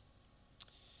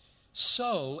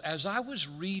 So as I was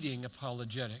reading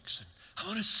apologetics, I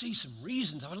want to see some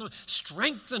reasons. I want to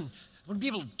strengthen. I want to be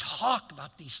able to talk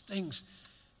about these things.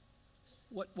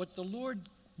 What the Lord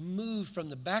moved from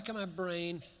the back of my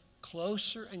brain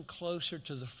closer and closer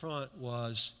to the front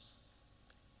was,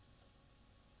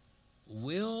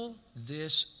 will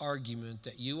this argument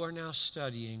that you are now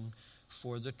studying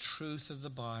for the truth of the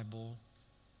Bible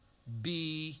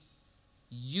be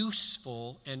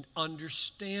useful and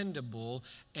understandable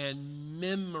and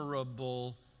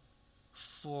memorable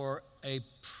for a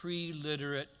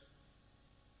pre-literate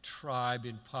tribe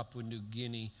in Papua New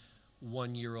Guinea,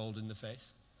 1-year-old in the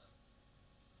faith?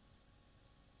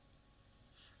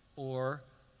 Or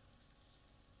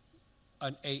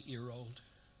an 8-year-old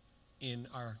in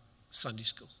our Sunday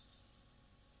school?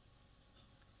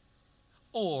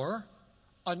 or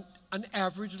an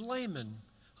average layman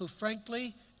who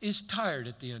frankly is tired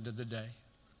at the end of the day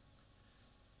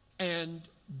and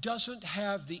doesn't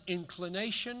have the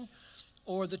inclination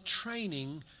or the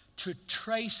training to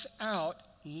trace out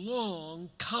long,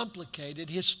 complicated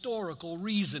historical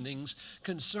reasonings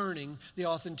concerning the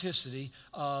authenticity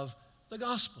of the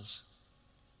Gospels.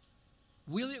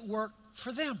 Will it work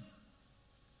for them?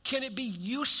 Can it be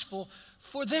useful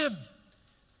for them?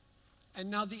 And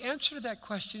now the answer to that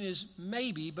question is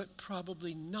maybe, but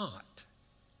probably not.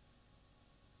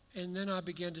 And then I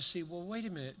began to see, well, wait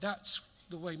a minute, that's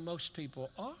the way most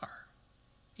people are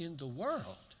in the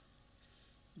world.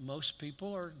 Most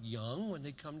people are young when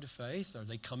they come to faith. Are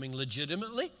they coming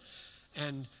legitimately?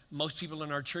 And most people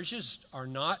in our churches are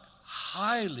not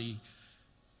highly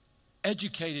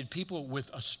educated people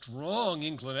with a strong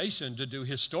inclination to do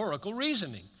historical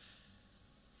reasoning.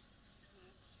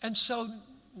 And so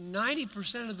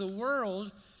 90% of the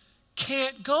world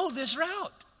can't go this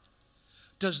route.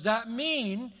 Does that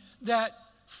mean that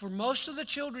for most of the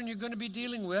children you're going to be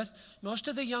dealing with, most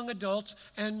of the young adults,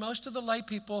 and most of the lay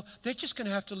people, they're just going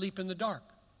to have to leap in the dark?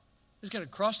 They're just going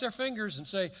to cross their fingers and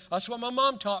say, that's what my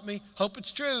mom taught me. Hope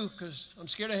it's true because I'm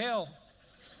scared of hell.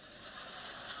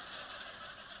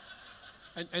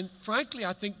 And frankly,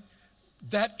 I think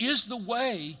that is the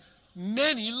way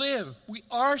many live. We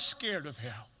are scared of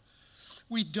hell.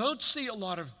 We don't see a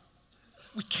lot of,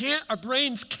 our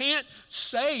brains can't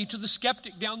say to the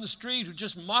skeptic down the street who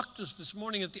just mocked us this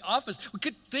morning at the office, we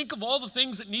could think of all the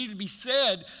things that need to be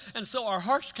said, and so our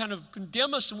hearts kind of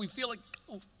condemn us and we feel like,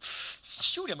 oh,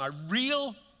 shoot, am I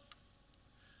real?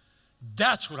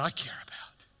 That's what I care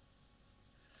about.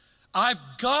 I've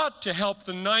got to help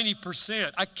the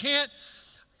 90%.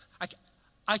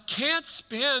 I can't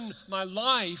spend my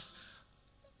life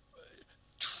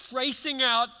tracing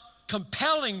out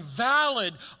compelling,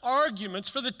 valid arguments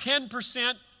for the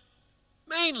 10%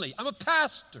 mainly. I'm a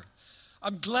pastor.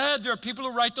 I'm glad there are people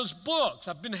who write those books.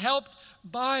 I've been helped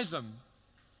by them.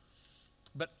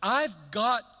 But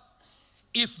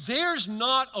if there's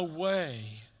not a way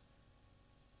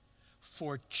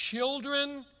for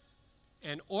children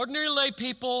and ordinary lay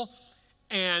people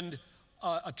and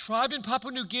a tribe in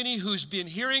Papua New Guinea who's been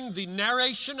hearing the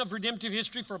narration of redemptive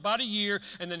history for about a year,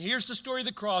 and then here's the story of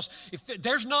the cross. If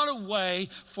there's not a way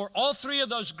for all three of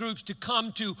those groups to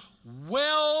come to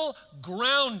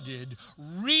well-grounded,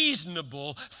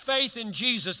 reasonable faith in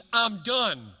Jesus, I'm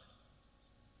done.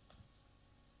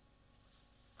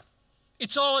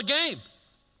 It's all a game.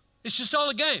 It's just all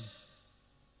a game.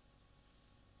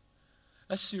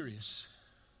 That's serious.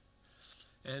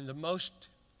 And the most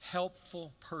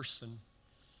helpful person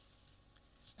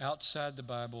outside the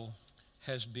Bible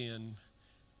has been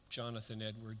Jonathan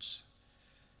Edwards.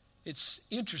 It's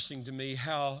interesting to me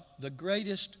how the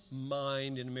greatest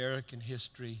mind in American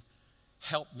history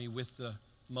helped me with the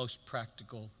most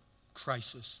practical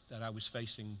crisis that I was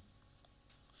facing.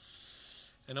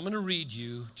 And I'm going to read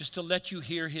you just to let you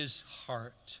hear his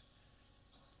heart.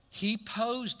 He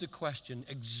posed the question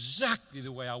exactly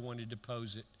the way I wanted to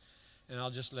pose it. And I'll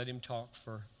just let him talk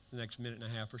for the next minute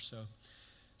and a half or so.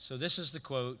 So this is the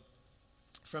quote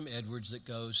from Edwards that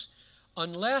goes,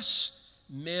 "Unless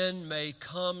men may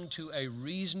come to a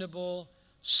reasonable,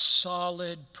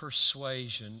 solid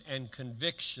persuasion and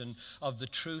conviction of the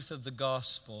truth of the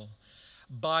gospel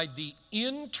by the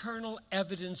internal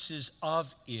evidences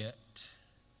of it,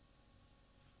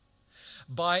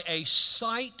 by a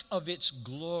sight of its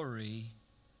glory,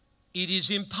 it is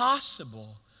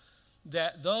impossible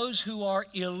that those who are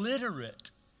illiterate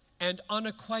and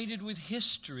unacquainted with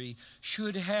history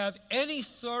should have any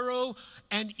thorough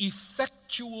and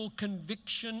effectual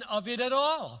conviction of it at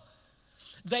all.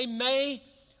 They may,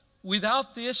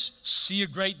 without this, see a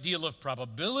great deal of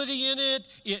probability in it.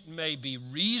 It may be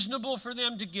reasonable for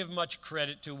them to give much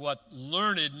credit to what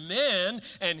learned men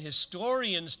and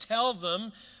historians tell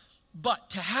them,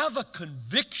 but to have a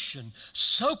conviction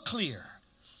so clear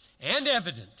and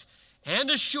evident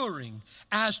and assuring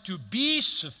as to be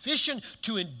sufficient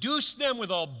to induce them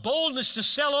with all boldness to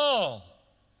sell all,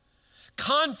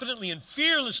 confidently and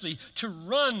fearlessly to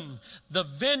run the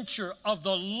venture of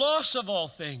the loss of all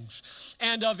things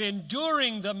and of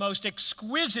enduring the most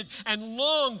exquisite and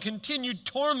long continued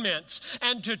torments,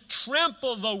 and to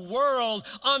trample the world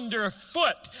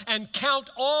underfoot and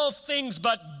count all things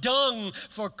but dung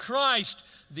for Christ.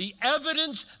 The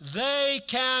evidence they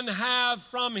can have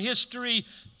from history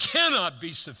cannot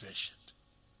be sufficient."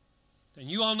 And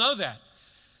you all know that.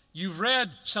 You've read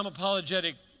some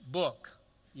apologetic book.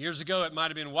 Years ago, it might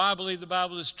have been Why I Believe the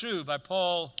Bible is True by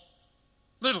Paul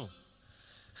Little.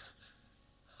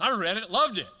 I read it,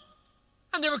 loved it.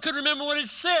 I never could remember what it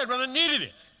said when I needed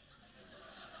it.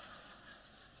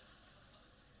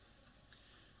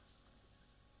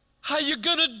 How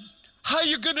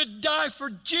you gonna die for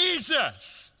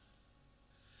Jesus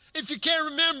if you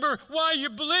can't remember why you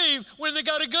believe when they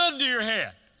got a gun to your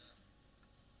head?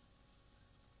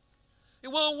 It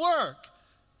won't work.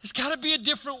 There's got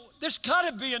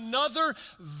to be another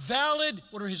valid,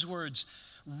 what are his words?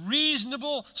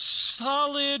 Reasonable,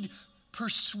 solid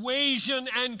persuasion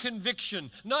and conviction,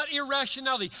 not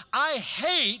irrationality. I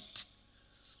hate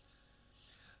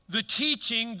the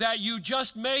teaching that you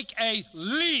just make a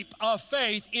leap of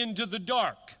faith into the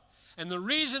dark. And the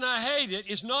reason I hate it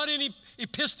is not any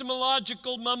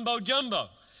epistemological mumbo jumbo.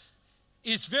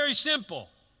 It's very simple.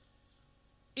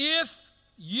 If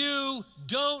you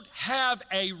don't have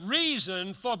a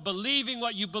reason for believing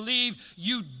what you believe,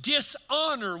 you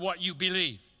dishonor what you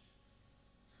believe.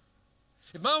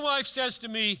 If my wife says to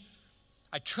me,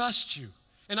 I trust you,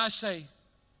 and I say,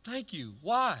 thank you,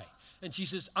 why? And she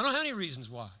says, I don't have any reasons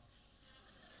why.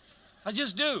 I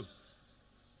just do.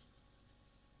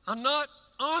 I'm not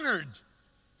honored.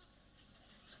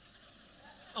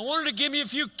 I want her to give me a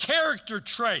few character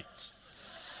traits.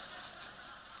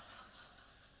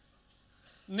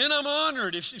 And then I'm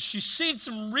honored if she's seen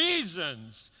some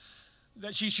reasons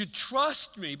that she should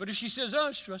trust me. But if she says, oh,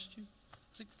 I trust you,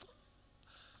 it's like,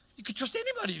 you could trust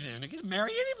anybody then. You can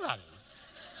marry anybody.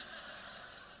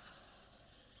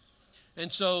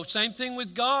 And so, same thing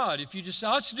with God. If you just say,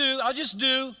 I'll just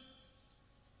do.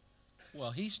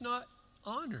 Well, he's not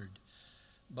honored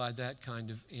by that kind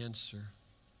of answer.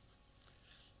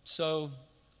 So,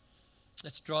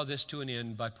 let's draw this to an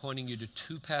end by pointing you to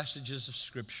two passages of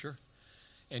Scripture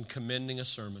and commending a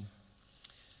sermon.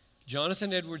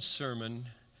 Jonathan Edwards' sermon,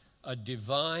 A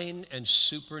Divine and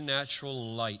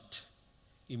Supernatural Light,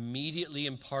 immediately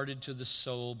imparted to the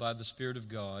soul by the Spirit of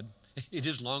God. It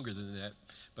is longer than that,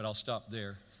 but I'll stop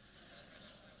there.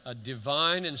 A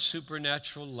divine and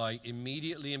supernatural light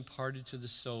immediately imparted to the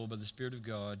soul by the Spirit of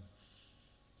God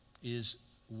is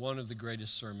one of the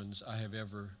greatest sermons I have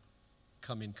ever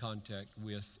come in contact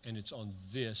with, and it's on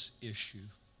this issue.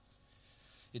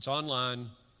 It's online.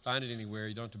 Find it anywhere.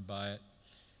 You don't have to buy it.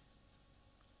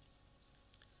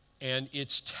 And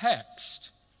its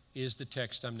text is the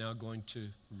text I'm now going to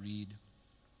read.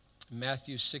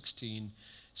 Matthew 16,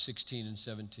 16 and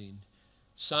 17.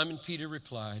 Simon Peter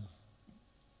replied,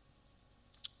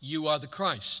 you are the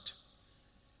Christ,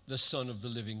 the Son of the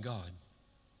living God.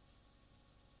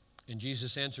 And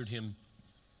Jesus answered him,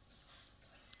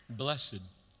 blessed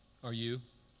are you,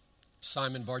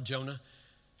 Simon Bar-Jonah,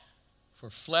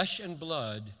 for flesh and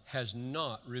blood has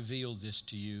not revealed this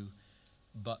to you,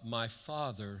 but my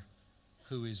Father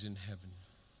who is in heaven.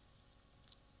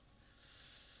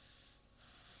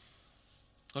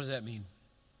 What does that mean?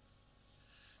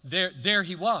 There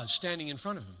he was, standing in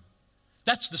front of him.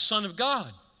 That's the Son of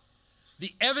God.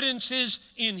 The evidence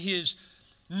is in his,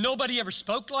 nobody ever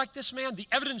spoke like this man. The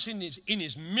evidence in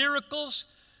his miracles.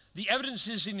 The evidence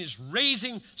is in his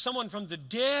raising someone from the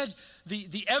dead.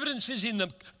 The evidence is in the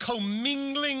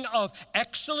commingling of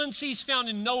excellencies found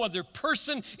in no other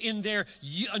person, in their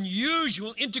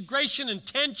unusual integration and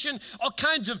tension, all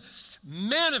kinds of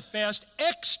manifest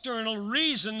external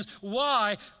reasons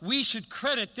why we should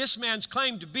credit this man's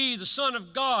claim to be the Son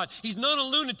of God. He's not a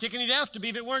lunatic, and he'd have to be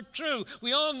if it weren't true.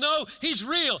 We all know he's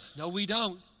real. No, we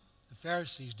don't. The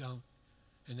Pharisees don't,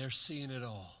 and they're seeing it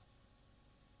all.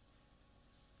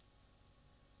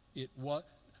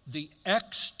 The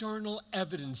external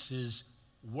evidences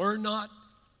were not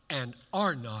and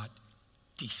are not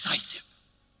decisive.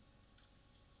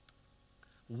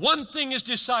 One thing is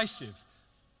decisive.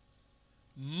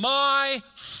 My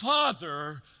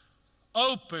Father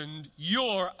opened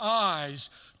your eyes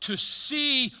to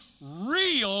see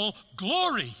real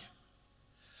glory,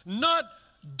 not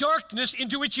darkness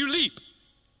into which you leap.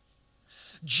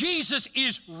 Jesus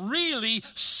is really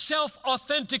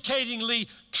self-authenticatingly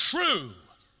true.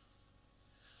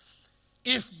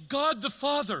 If God the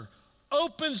Father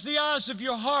opens the eyes of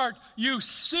your heart, you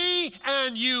see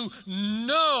and you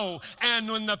know.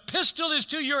 And when the pistol is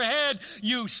to your head,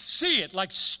 you see it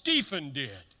like Stephen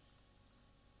did.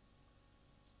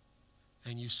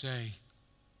 And you say,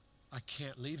 I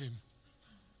can't leave him.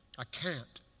 I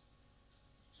can't.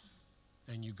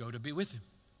 And you go to be with him.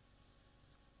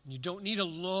 You don't need a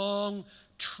long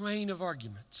train of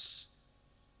arguments.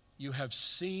 You have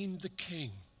seen the King.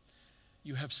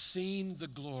 You have seen the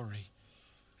glory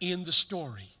in the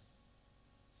story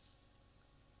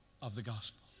of the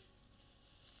gospel.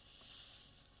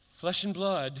 Flesh and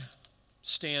blood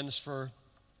stands for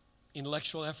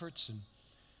intellectual efforts and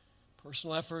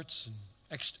personal efforts and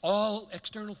all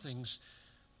external things,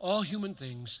 all human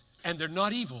things, and they're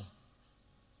not evil.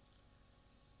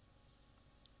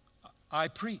 I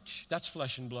preach, that's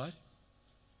flesh and blood.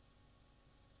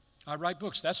 I write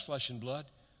books, that's flesh and blood.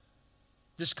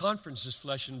 This conference is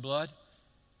flesh and blood.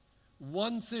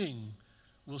 One thing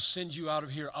will send you out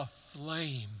of here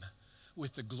aflame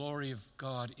with the glory of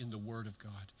God in the Word of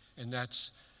God, and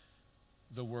that's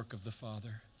the work of the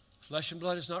Father. Flesh and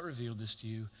blood has not revealed this to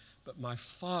you, but my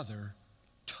Father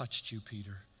touched you,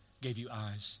 Peter, gave you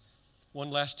eyes.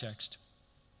 One last text,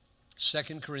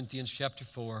 2 Corinthians chapter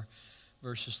 4,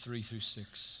 verses 3 through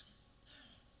 6.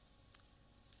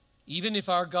 Even if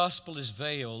our gospel is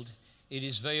veiled, it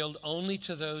is veiled only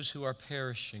to those who are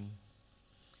perishing.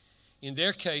 In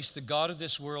their case, the God of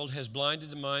this world has blinded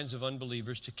the minds of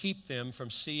unbelievers to keep them from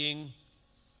seeing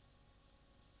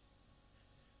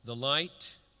the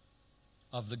light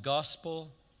of the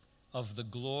gospel of the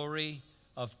glory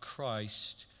of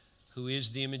Christ, who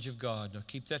is the image of God. Now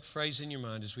keep that phrase in your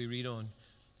mind as we read on.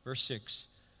 Verse 6.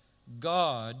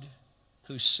 God,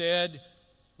 who said,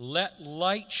 "Let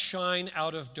light shine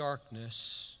out of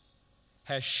darkness,"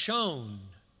 has shone.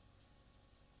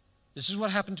 This is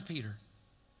what happened to Peter.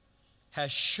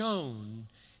 Has shone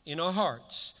in our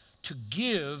hearts to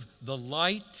give the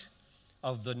light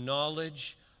of the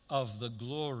knowledge of the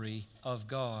glory of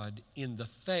God in the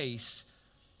face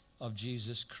of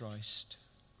Jesus Christ.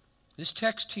 This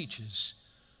text teaches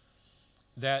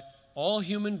that all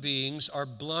human beings are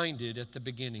blinded at the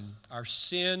beginning. Our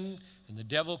sin and the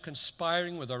devil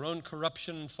conspiring with our own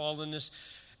corruption and fallenness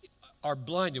are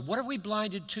blinded. What are we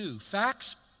blinded to?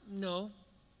 Facts? No.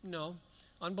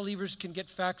 Unbelievers can get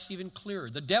facts even clearer.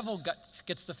 The devil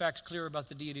gets the facts clearer about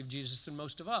the deity of Jesus than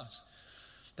most of us.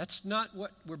 That's not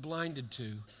what we're blinded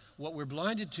to. What we're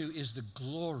blinded to is the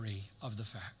glory of the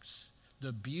facts,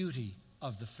 the beauty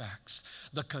of the facts,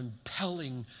 the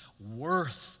compelling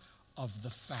worth of the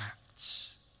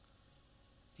facts.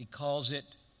 He calls it,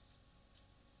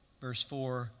 verse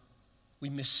 4, we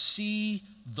must see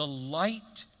the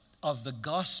light of the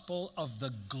gospel of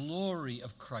the glory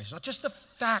of Christ. Not just the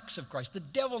facts of Christ. The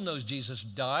devil knows Jesus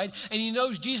died, and he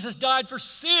knows Jesus died for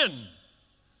sin.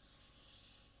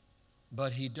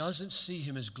 But he doesn't see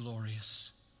him as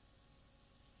glorious.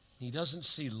 He doesn't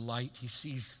see light. He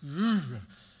sees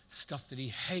stuff that he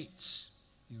hates.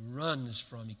 He runs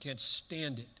from. He can't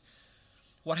stand it.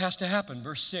 What has to happen?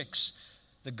 Verse 6.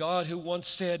 The God who once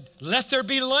said, "Let there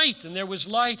be light," and there was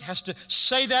light, has to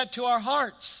say that to our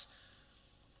hearts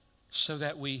so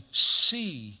that we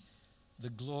see the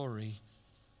glory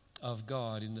of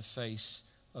God in the face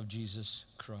of Jesus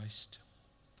Christ.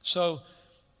 So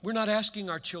we're not asking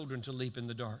our children to leap in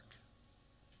the dark.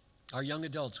 Our young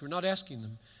adults, we're not asking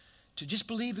them to just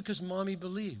believe because mommy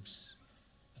believes.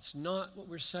 That's not what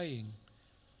we're saying.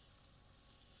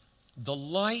 The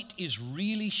light is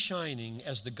really shining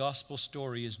as the gospel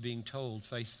story is being told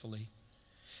faithfully.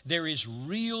 There is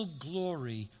real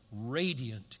glory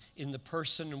radiant in the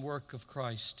person and work of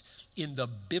Christ, in the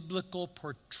biblical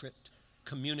portrait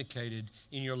communicated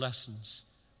in your lessons.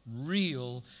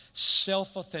 Real,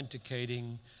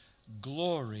 self-authenticating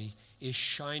glory is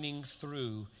shining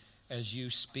through as you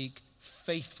speak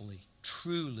faithfully,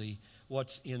 truly,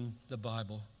 what's in the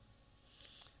Bible.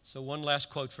 So one last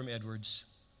quote from Edwards.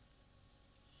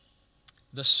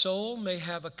 The soul may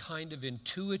have a kind of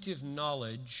intuitive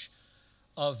knowledge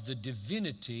of the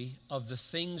divinity of the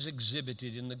things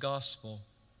exhibited in the gospel.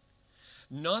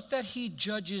 Not that he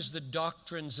judges the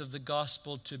doctrines of the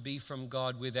gospel to be from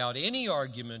God without any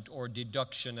argument or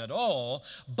deduction at all,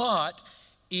 but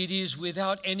it is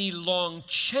without any long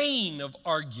chain of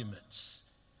arguments.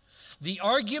 The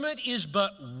argument is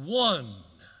but one,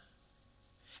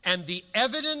 and the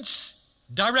evidence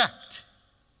direct.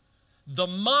 The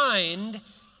mind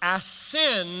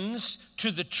ascends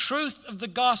to the truth of the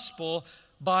gospel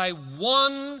by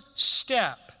one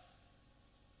step.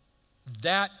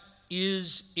 That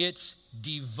is its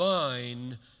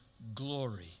divine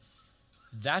glory.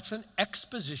 That's an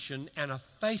exposition and a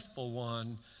faithful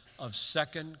one of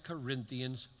 2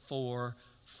 Corinthians 4,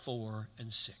 4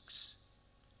 and 6.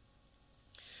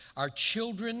 Our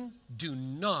children do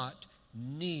not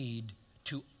need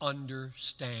to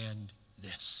understand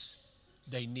this.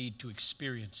 They need to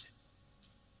experience it.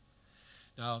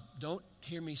 Now, don't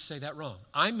hear me say that wrong.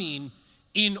 I mean,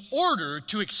 in order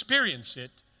to experience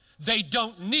it, they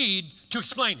don't need to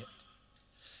explain it.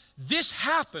 This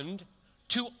happened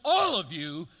to all of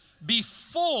you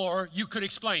before you could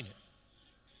explain it,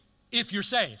 if you're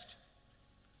saved.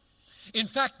 In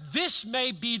fact, this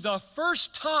may be the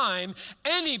first time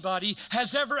anybody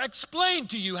has ever explained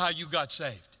to you how you got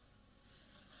saved.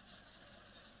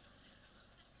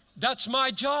 That's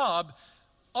my job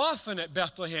often at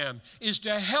Bethlehem, is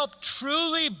to help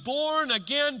truly born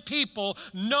again people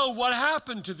know what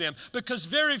happened to them, because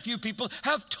very few people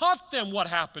have taught them what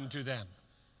happened to them.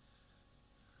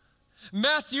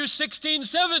 Matthew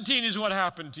 16:17 is what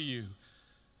happened to you.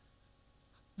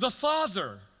 The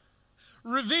Father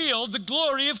revealed the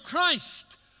glory of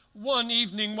Christ one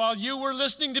evening while you were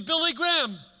listening to Billy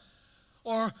Graham,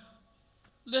 or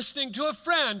listening to a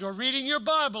friend, or reading your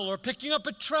Bible, or picking up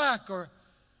a tract, or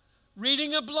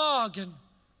reading a blog, and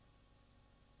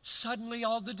suddenly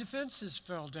all the defenses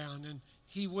fell down and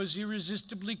he was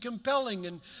irresistibly compelling,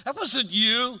 and that wasn't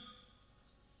you.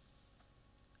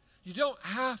 You don't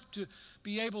have to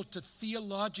be able to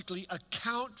theologically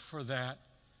account for that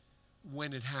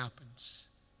when it happens.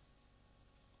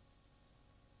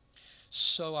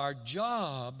 So our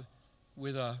job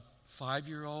with a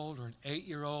 5-year-old or an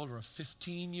 8-year-old or a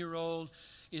 15-year-old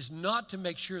is not to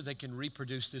make sure they can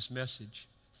reproduce this message.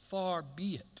 Far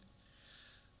be it.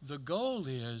 The goal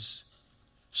is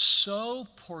so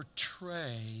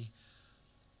portray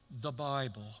the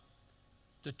Bible,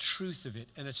 the truth of it,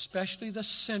 and especially the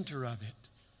center of it,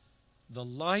 the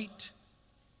light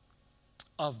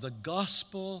of the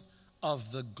gospel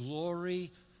of the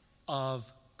glory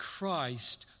of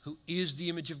Christ, who is the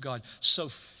image of God. So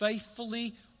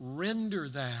faithfully render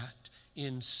that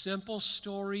in simple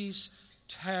stories,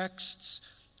 texts,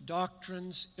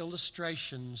 doctrines,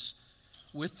 illustrations,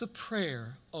 with the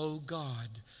prayer, "Oh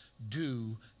God,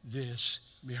 do this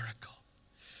miracle."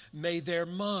 May their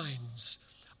minds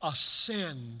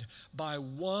ascend by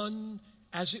one,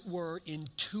 as it were,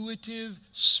 intuitive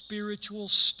spiritual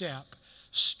step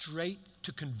straight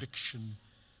to conviction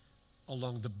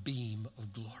along the beam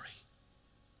of glory.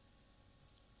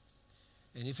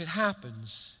 And if it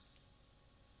happens,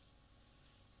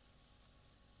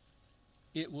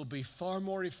 it will be far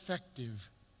more effective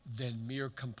than mere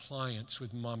compliance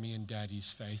with mommy and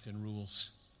daddy's faith and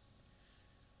rules.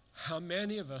 How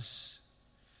many of us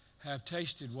have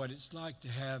tasted what it's like to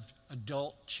have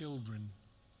adult children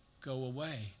go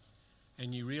away,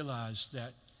 and you realize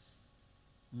that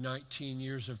 19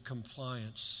 years of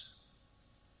compliance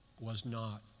was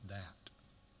not that?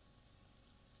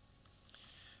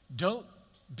 Don't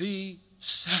be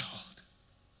settled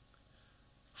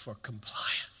for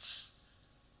compliance.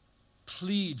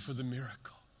 Plead for the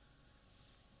miracle.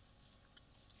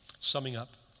 Summing up.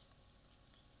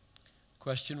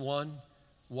 Question 1,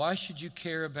 why should you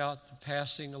care about the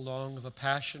passing along of a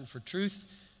passion for truth?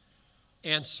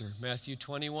 Answer, Matthew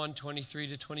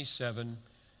 21:23-27.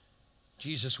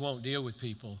 Jesus won't deal with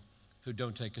people who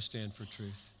don't take a stand for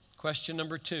truth. Question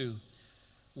number 2,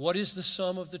 what is the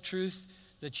sum of the truth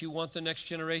that you want the next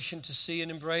generation to see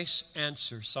and embrace?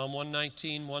 Answer, Psalm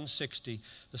 119:160.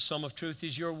 The sum of truth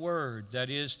is your word, that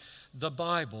is the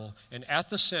Bible, and at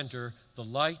the center, the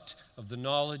light of the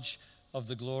knowledge of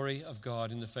the glory of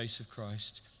God in the face of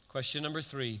Christ. Question number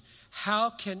 3,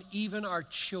 how can even our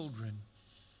children,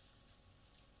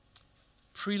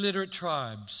 pre-literate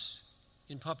tribes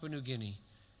in Papua New Guinea,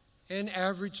 and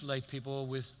average lay people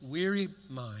with weary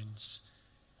minds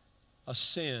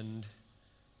ascend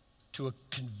to a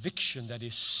conviction that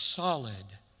is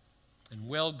solid and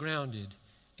well-grounded?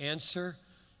 Answer,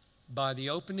 by the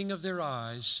opening of their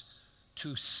eyes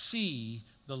to see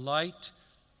the light,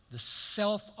 the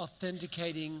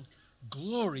self-authenticating,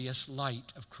 glorious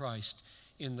light of Christ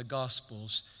in the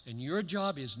Gospels. And your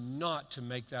job is not to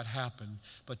make that happen,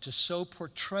 but to so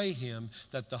portray him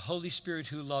that the Holy Spirit,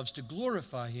 who loves to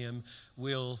glorify him,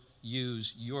 will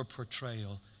use your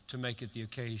portrayal to make it the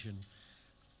occasion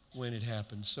when it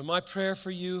happens. So my prayer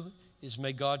for you is,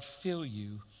 may God fill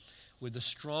you with a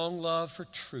strong love for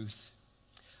truth,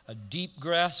 a deep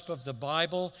grasp of the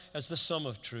Bible as the sum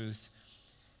of truth,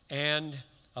 and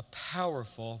a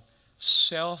powerful,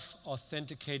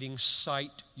 self-authenticating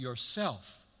sight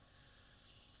yourself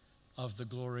of the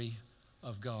glory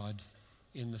of God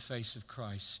in the face of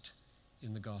Christ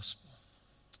in the gospel.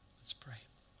 Let's pray.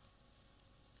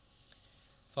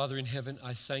 Father in heaven,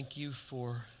 I thank you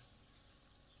for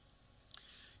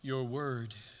your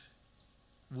word.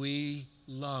 We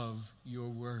love your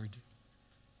word.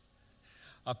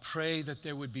 I pray that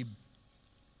there would be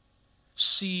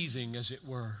seething, as it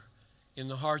were, in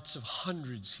the hearts of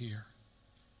hundreds here.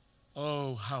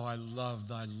 Oh, how I love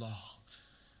thy law.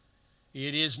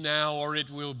 It is now, or it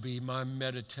will be, my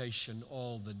meditation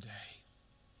all the day.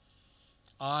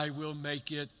 I will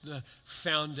make it the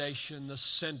foundation, the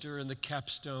center, and the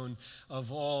capstone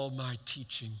of all my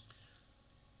teaching.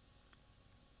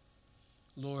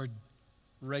 Lord,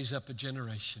 raise up a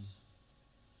generation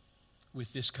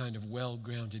with this kind of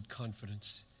well-grounded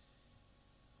confidence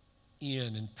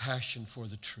in and passion for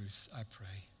the truth, I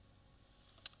pray.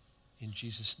 In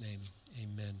Jesus' name,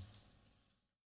 amen.